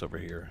advice over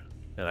here,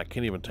 and I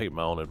can't even take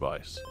my own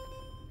advice.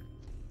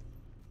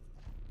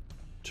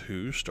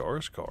 2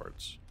 stars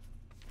cards.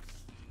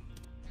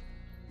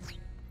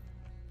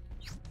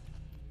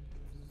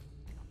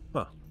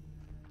 Huh.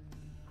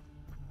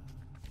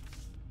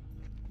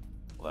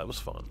 Well, that was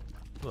fun.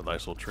 A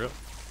nice little trip.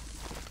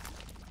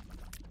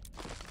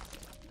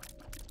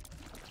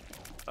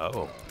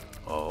 Oh.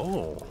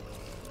 Oh.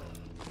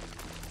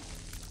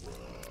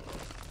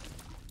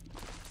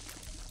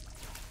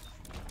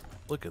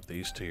 Look at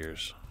these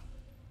tears.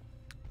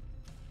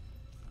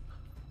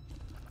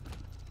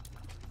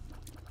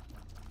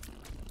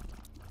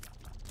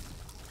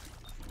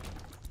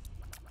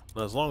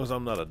 Now, as long as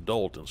I'm not a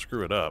dolt and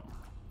screw it up,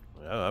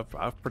 yeah,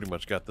 I've pretty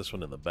much got this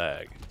one in the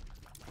bag.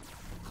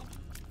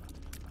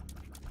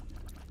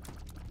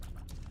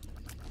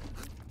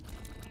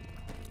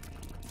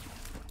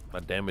 My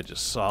damage is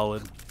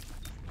solid.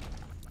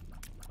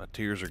 My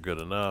tears are good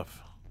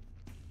enough.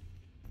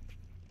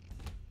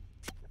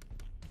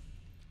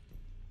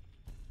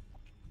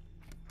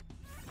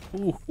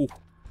 Ooh, ooh,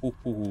 ooh,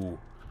 ooh.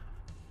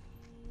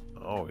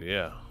 Oh,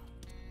 yeah.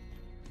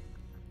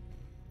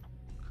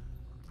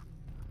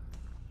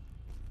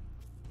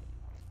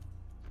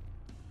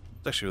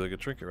 It's actually a really good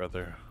trinket right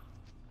there.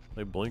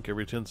 They blink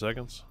every 10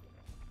 seconds.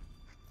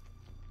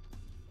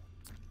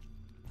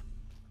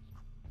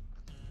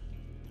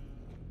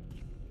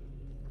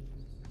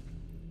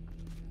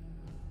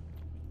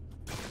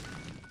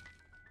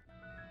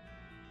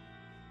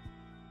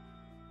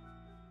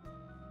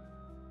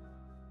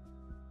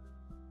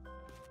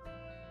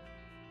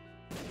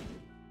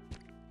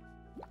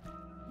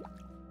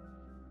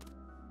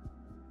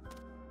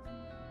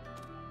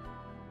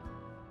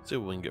 See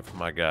what we can get from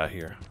my guy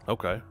here.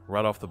 Okay,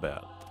 right off the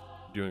bat.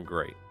 Doing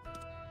great.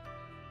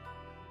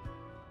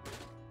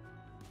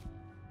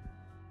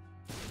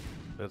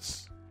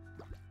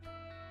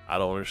 I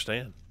don't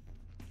understand.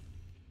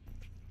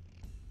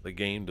 The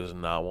game does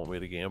not want me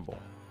to gamble.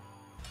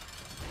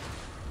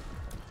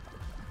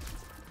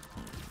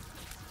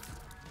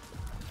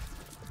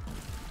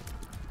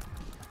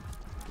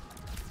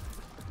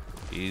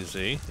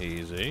 Easy,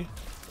 easy.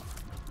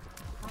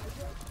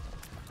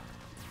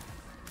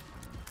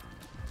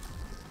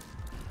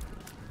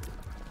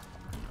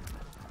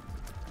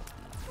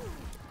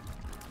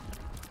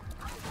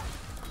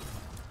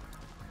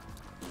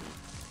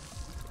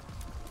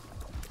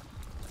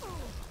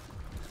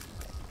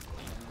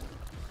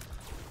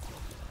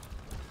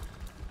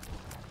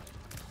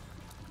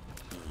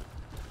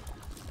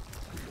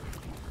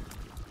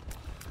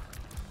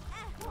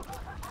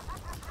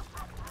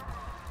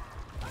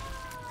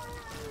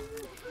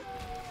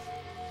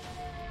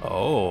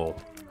 Oh.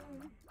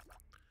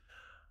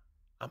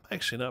 I'm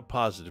actually not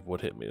positive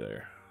what hit me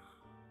there.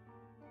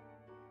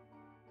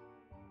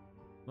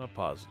 Not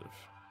positive.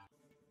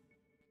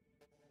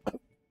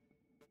 But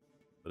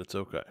it's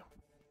okay.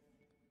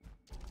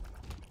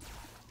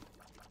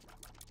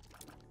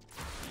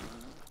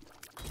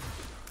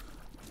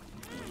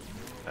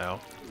 Ow.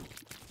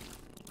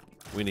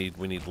 We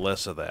need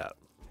less of that.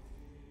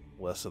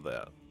 Less of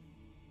that.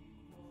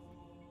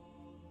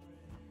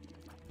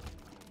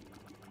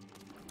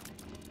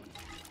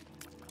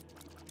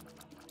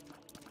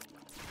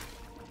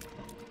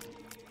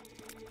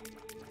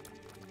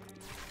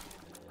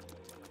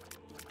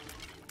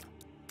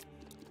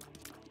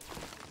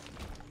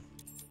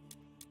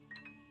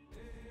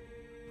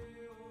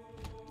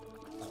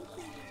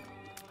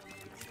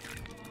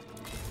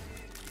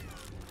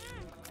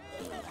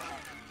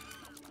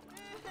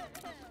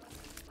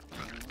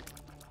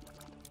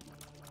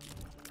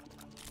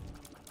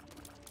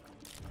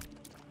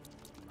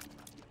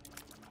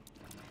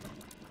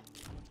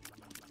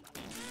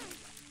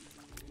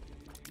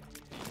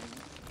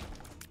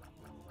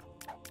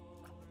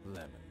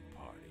 lemon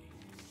party.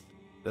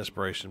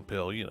 Desperation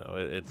pill, you know,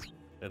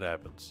 it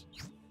happens.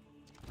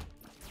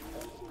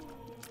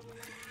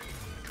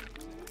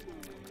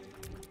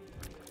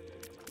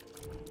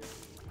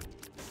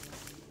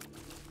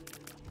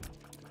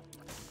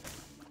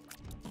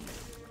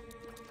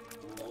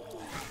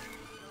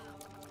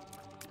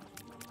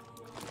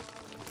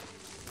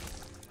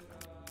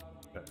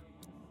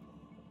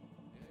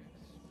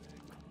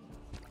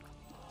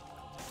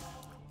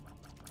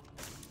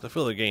 I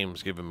feel the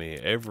game's giving me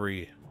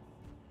every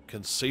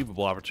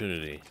conceivable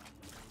opportunity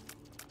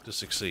to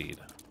succeed.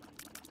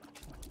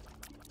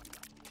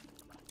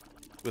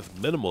 With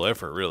minimal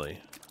effort, really.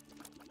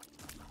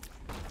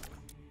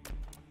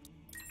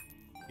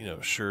 You know,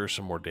 sure,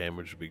 some more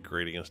damage would be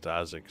great against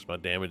Isaac, because my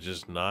damage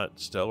is not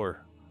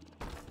stellar.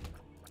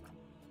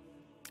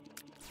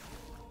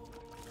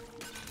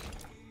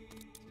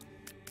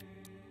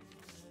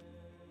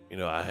 You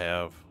know, I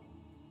have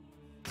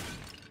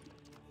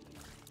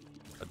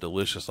a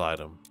delicious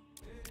item.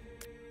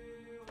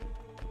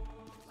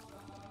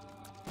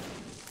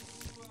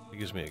 It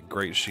gives me a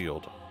great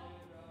shield.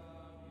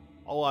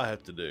 All I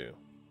have to do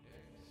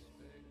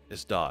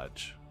is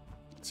dodge.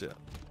 That's it.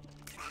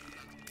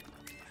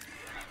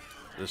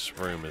 This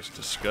room is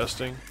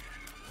disgusting.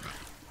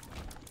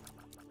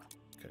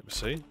 Okay, but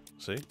see,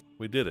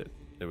 we did it.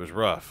 It was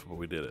rough, but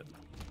we did it.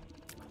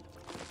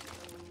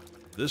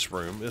 This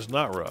room is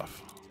not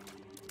rough.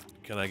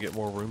 Can I get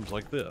more rooms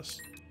like this?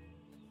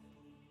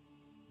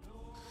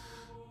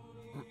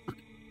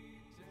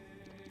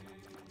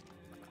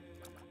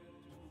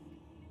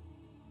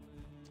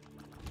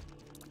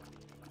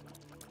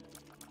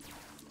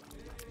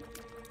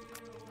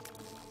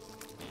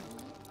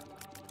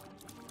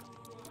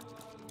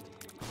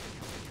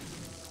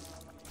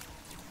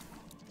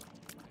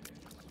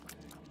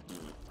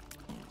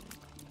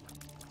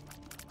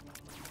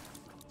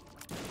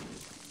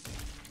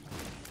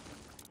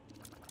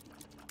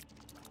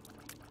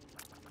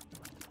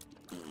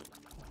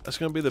 That's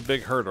going to be the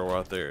big hurdle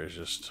right there, is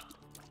just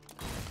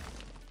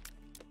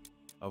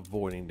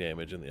avoiding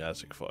damage in the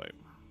Isaac fight.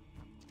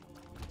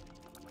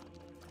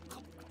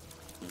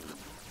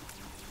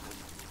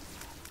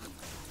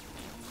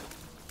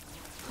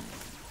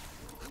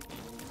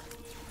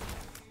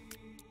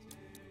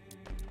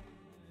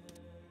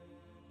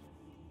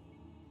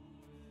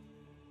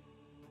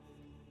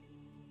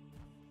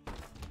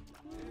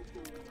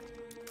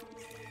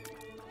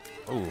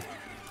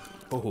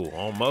 Oh,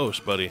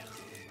 almost, buddy.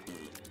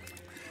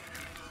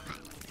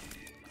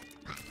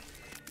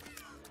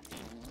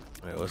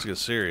 Alright, let's get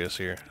serious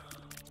here.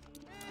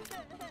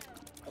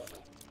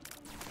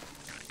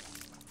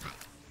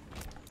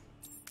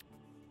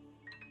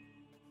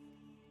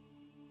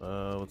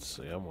 Let's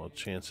see. I'm gonna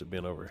chance it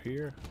being over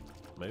here.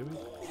 Maybe?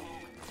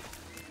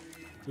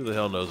 Who the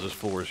hell knows? This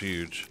floor is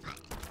huge.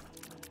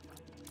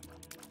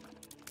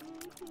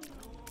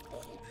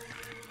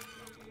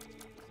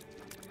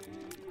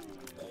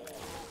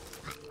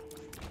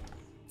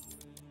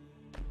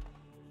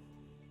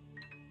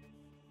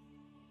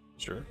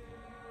 Sure.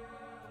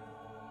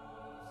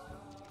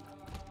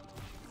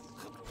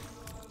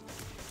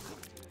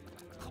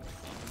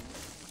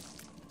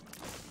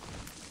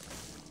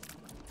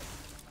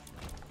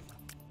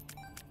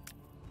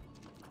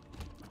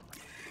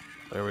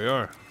 There we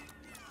are.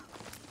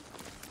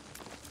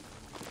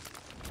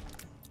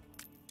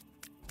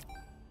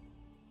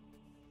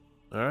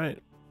 All right.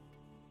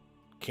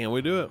 Can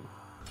we do it?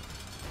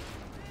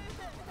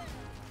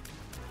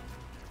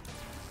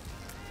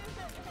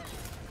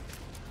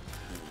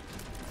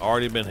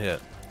 Already been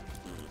hit.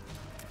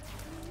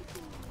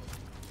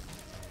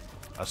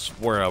 I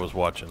swear I was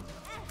watching.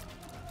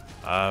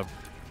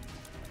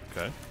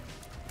 Okay.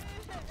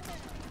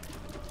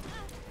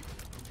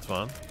 It's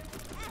fine.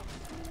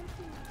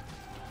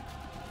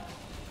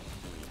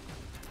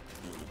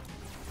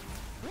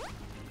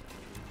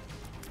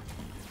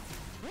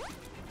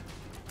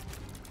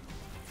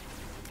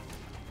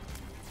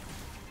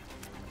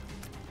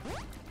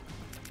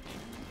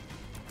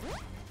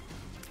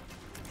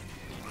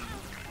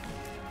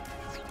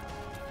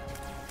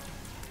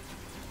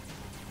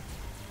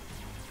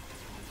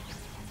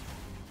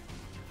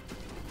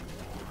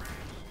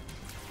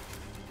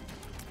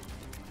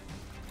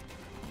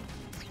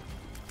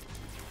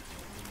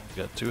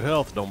 Got 2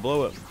 health, don't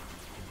blow it.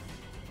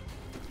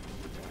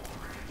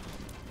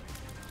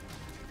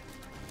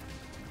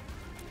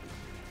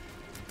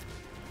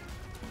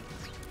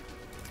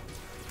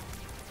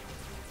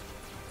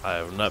 I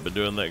have not been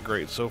doing that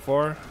great so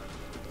far.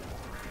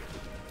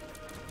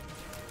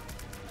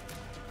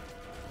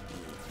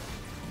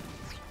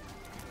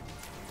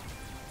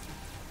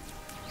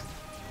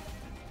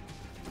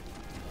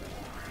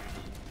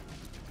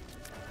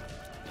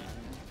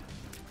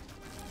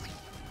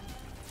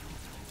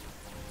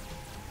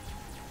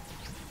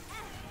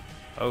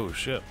 Oh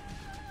shit.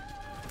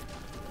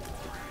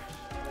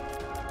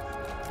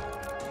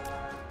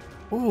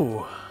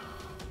 Ooh.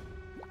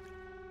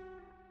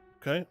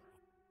 Okay.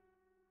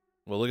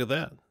 Well, look at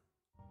that.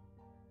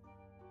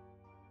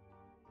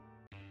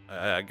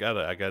 I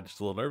got just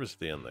a little nervous at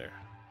the end there.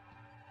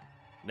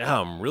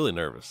 Now I'm really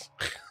nervous.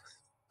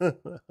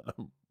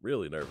 I'm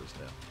really nervous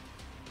now.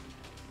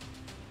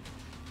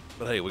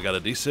 But hey, we got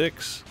a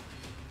D6.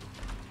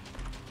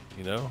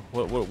 You know,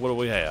 what do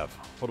we have?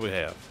 What do we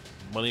have?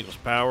 Money equals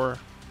power.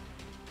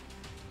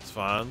 It's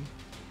fine.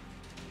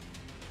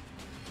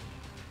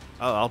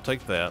 I'll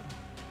take that.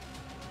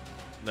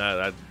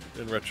 Nah,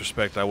 in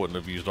retrospect, I wouldn't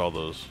have used all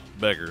those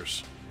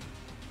beggars.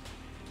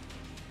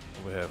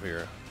 What do we have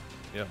here?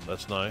 Yep,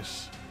 that's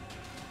nice.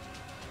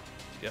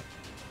 Yep.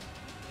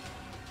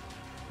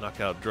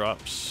 Knockout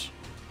drops.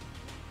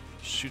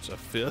 Shoots a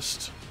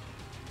fist.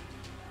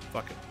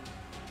 Fuck it.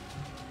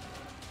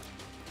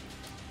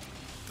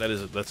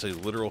 That's a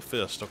literal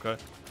fist, okay?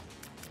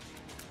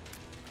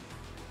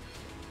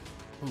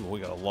 We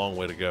got a long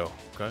way to go,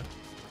 okay?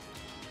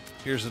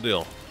 Here's the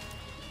deal.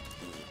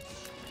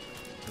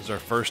 This is our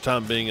first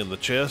time being in the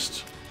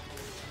chest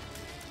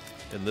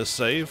in this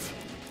save.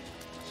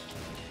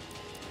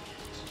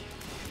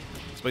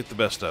 Let's make the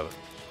best of it.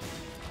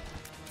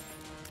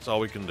 That's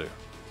all we can do.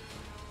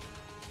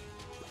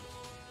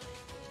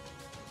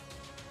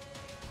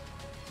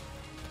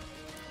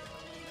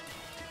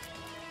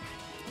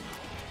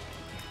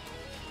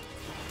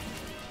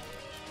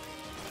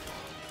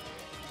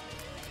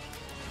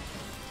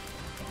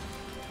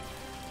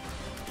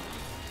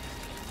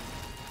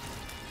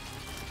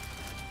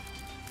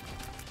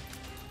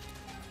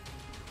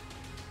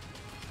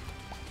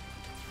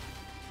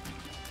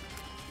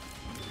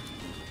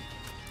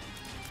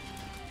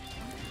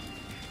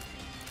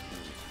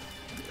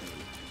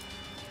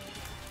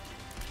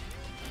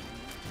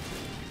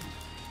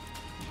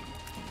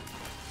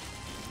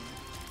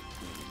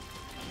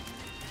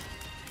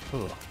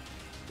 Ugh.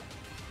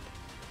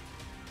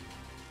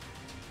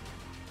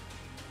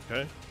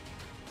 Okay.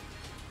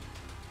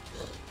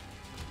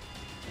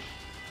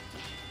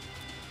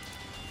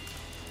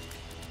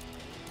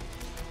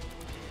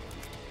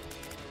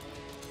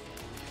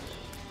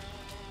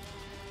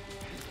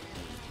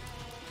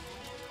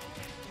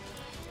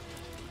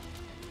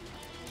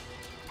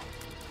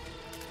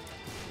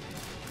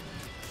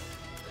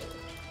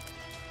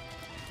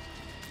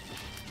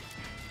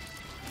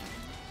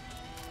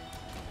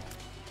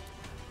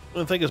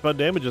 The thing is, my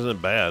damage isn't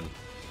bad.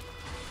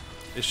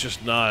 It's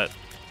just not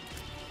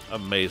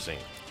amazing.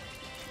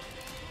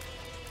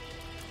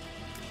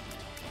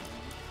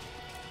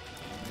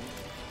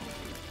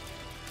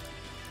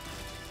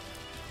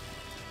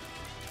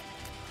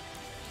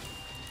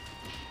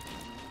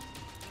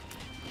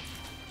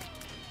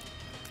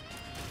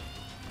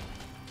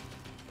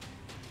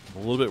 I'm a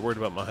little bit worried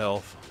about my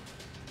health.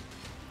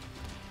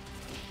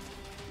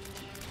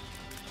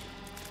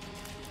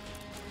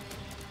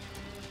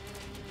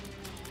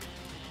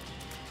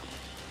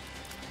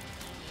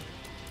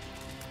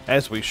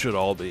 As we should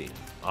all be,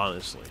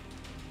 honestly.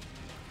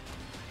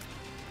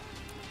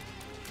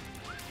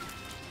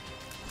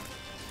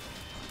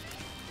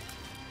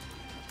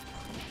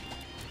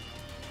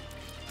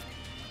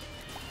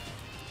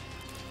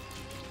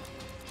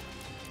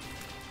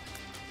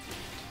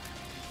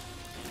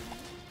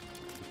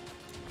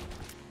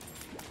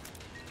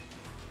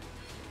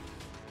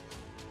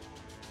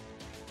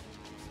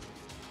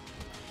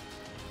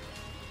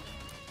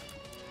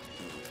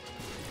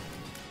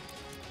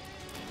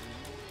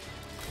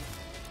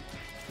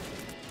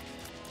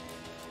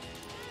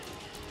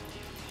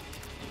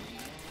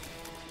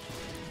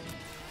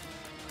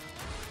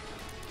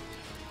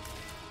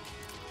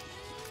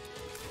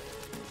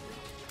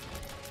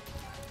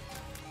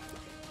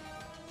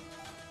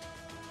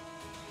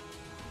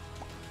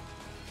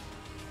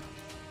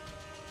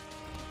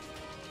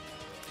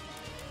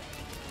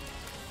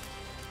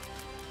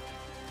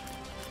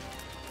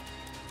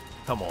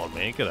 Come on,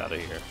 man, get out of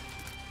here.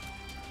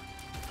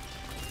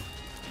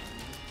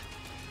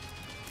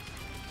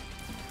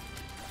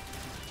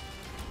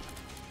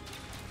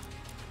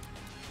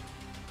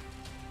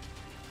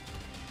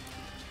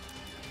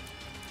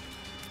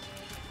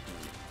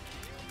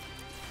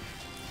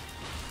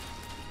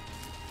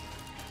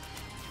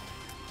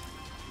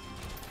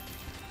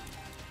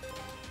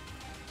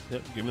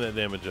 Yep, give me that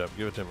damage up.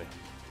 Give it to me.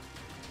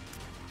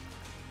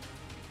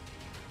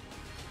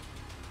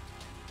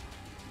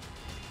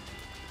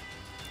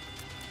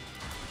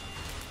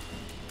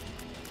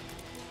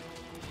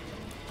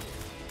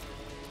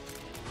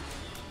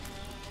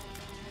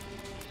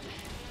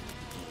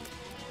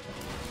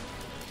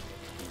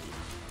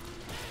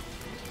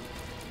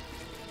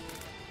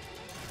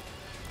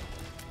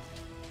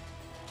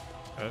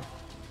 Okay.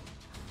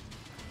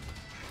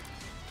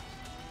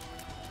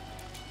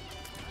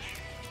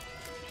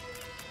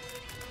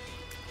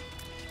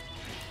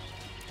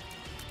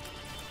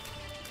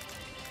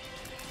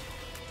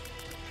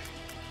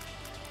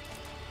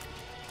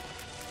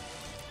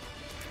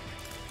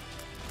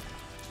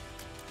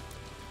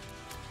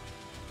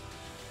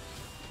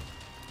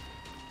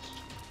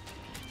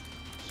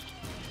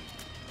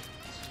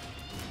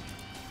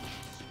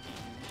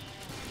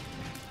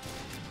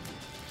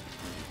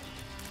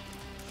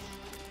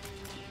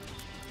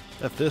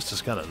 That fist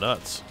is kind of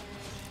nuts.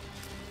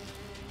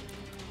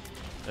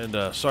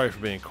 And sorry for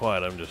being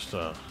quiet. I'm just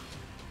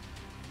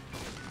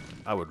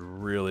I would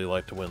really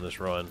like to win this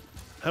run.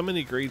 How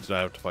many greeds do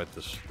I have to fight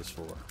this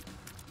for?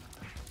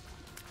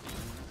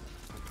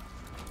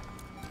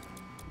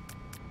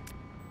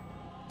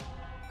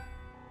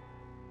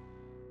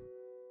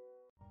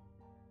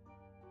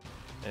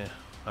 Yeah,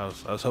 I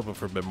was hoping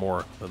for a bit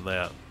more than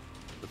that.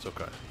 It's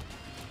okay.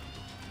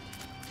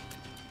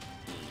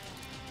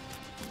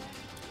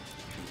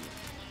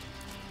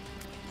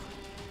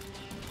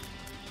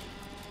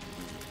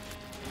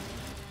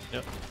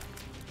 Yep.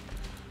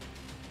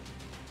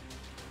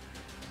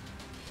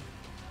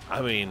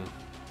 I mean,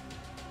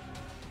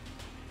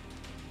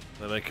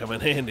 that may come in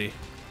handy.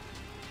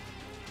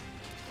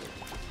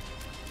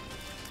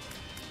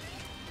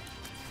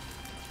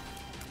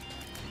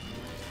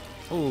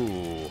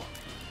 Ooh,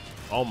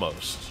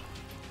 almost.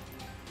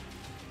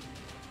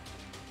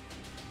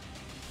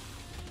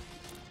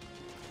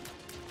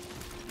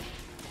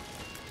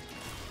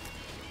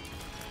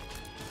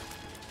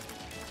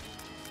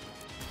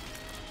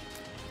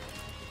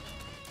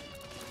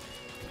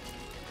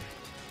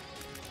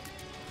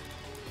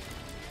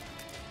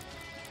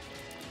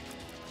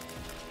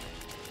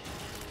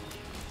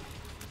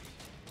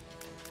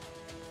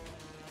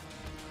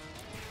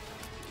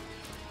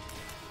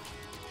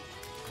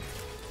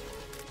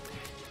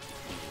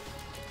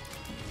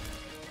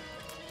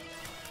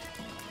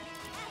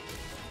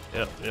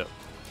 Yep, yep.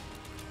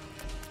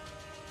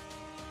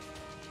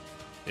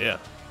 Yeah.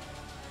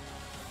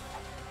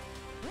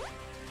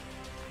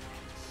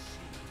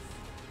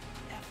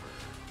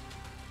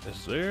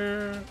 Is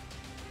there...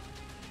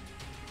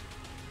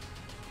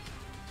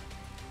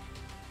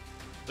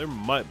 There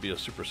might be a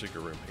super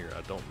secret room here,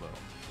 I don't know.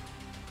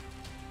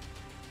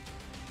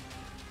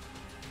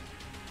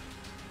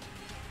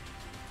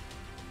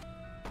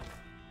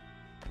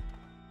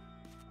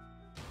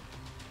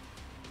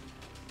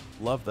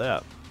 Love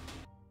that.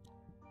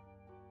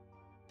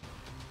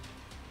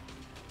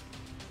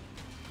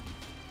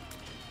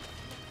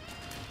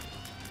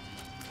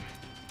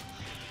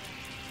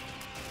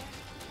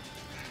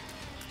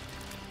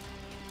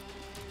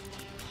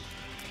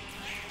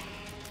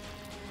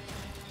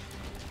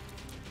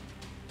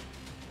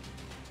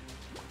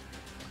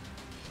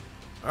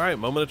 Alright,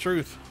 moment of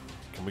truth.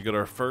 Can we get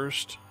our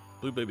first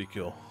blue baby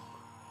kill?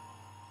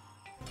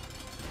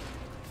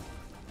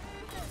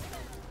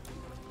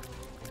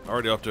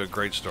 Already off to a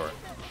great start.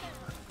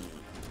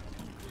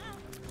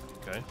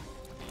 Okay.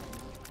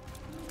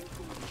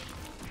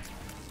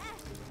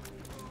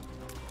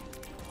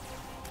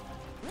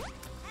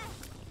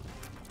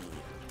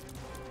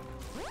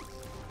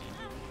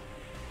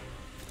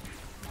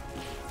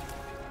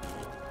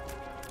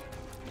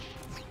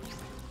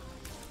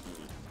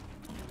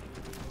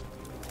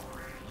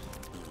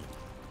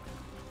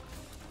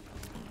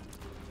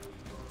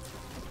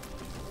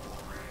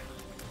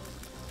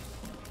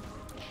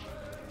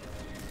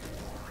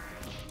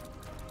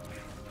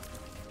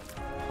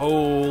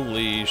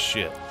 Holy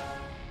shit.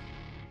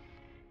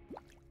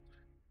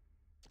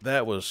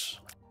 That was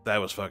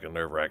fucking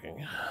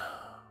nerve-wracking.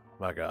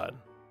 My God.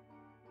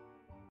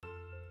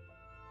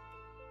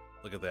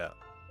 Look at that.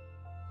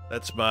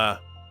 That's my...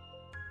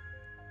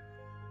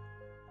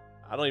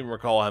 I don't even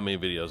recall how many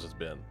videos it's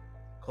been.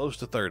 Close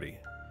to 30.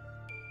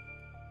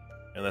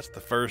 And that's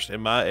the first,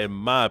 in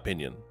my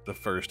opinion, the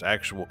first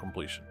actual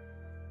completion.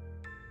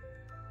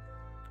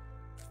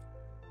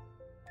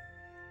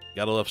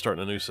 Gotta love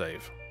starting a new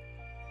save.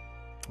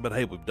 But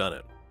hey, we've done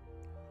it.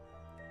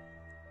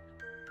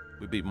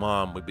 We beat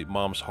Mom. We beat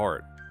Mom's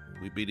heart.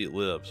 We beat It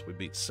Lives. We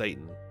beat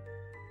Satan.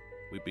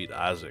 We beat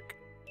Isaac.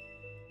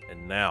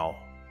 And now,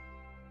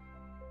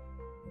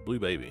 Blue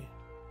Baby.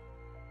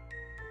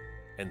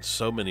 And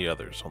so many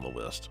others on the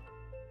list.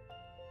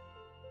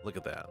 Look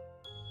at that.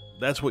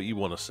 That's what you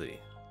want to see.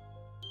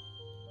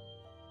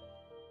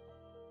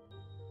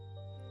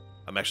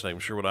 I'm actually not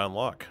even sure what I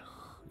unlock,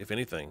 if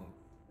anything.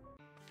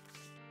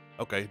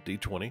 Okay,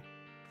 D20.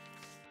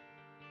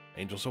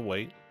 Angels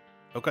await.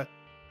 Okay.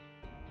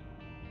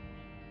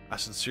 I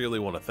sincerely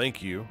want to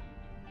thank you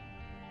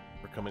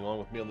for coming along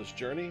with me on this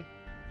journey.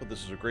 But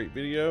this is a great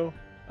video.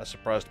 I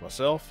surprised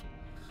myself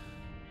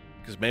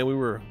because, man, we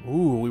were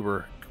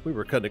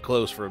cutting it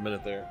close for a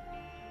minute there.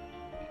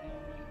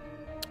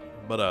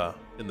 But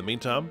in the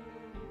meantime,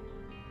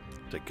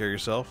 take care of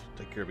yourself,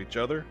 take care of each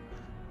other,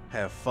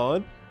 have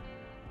fun,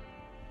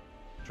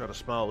 try to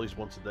smile at least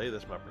once a day.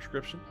 That's my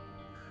prescription.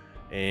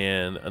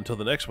 And until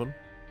the next one,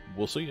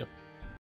 we'll see you.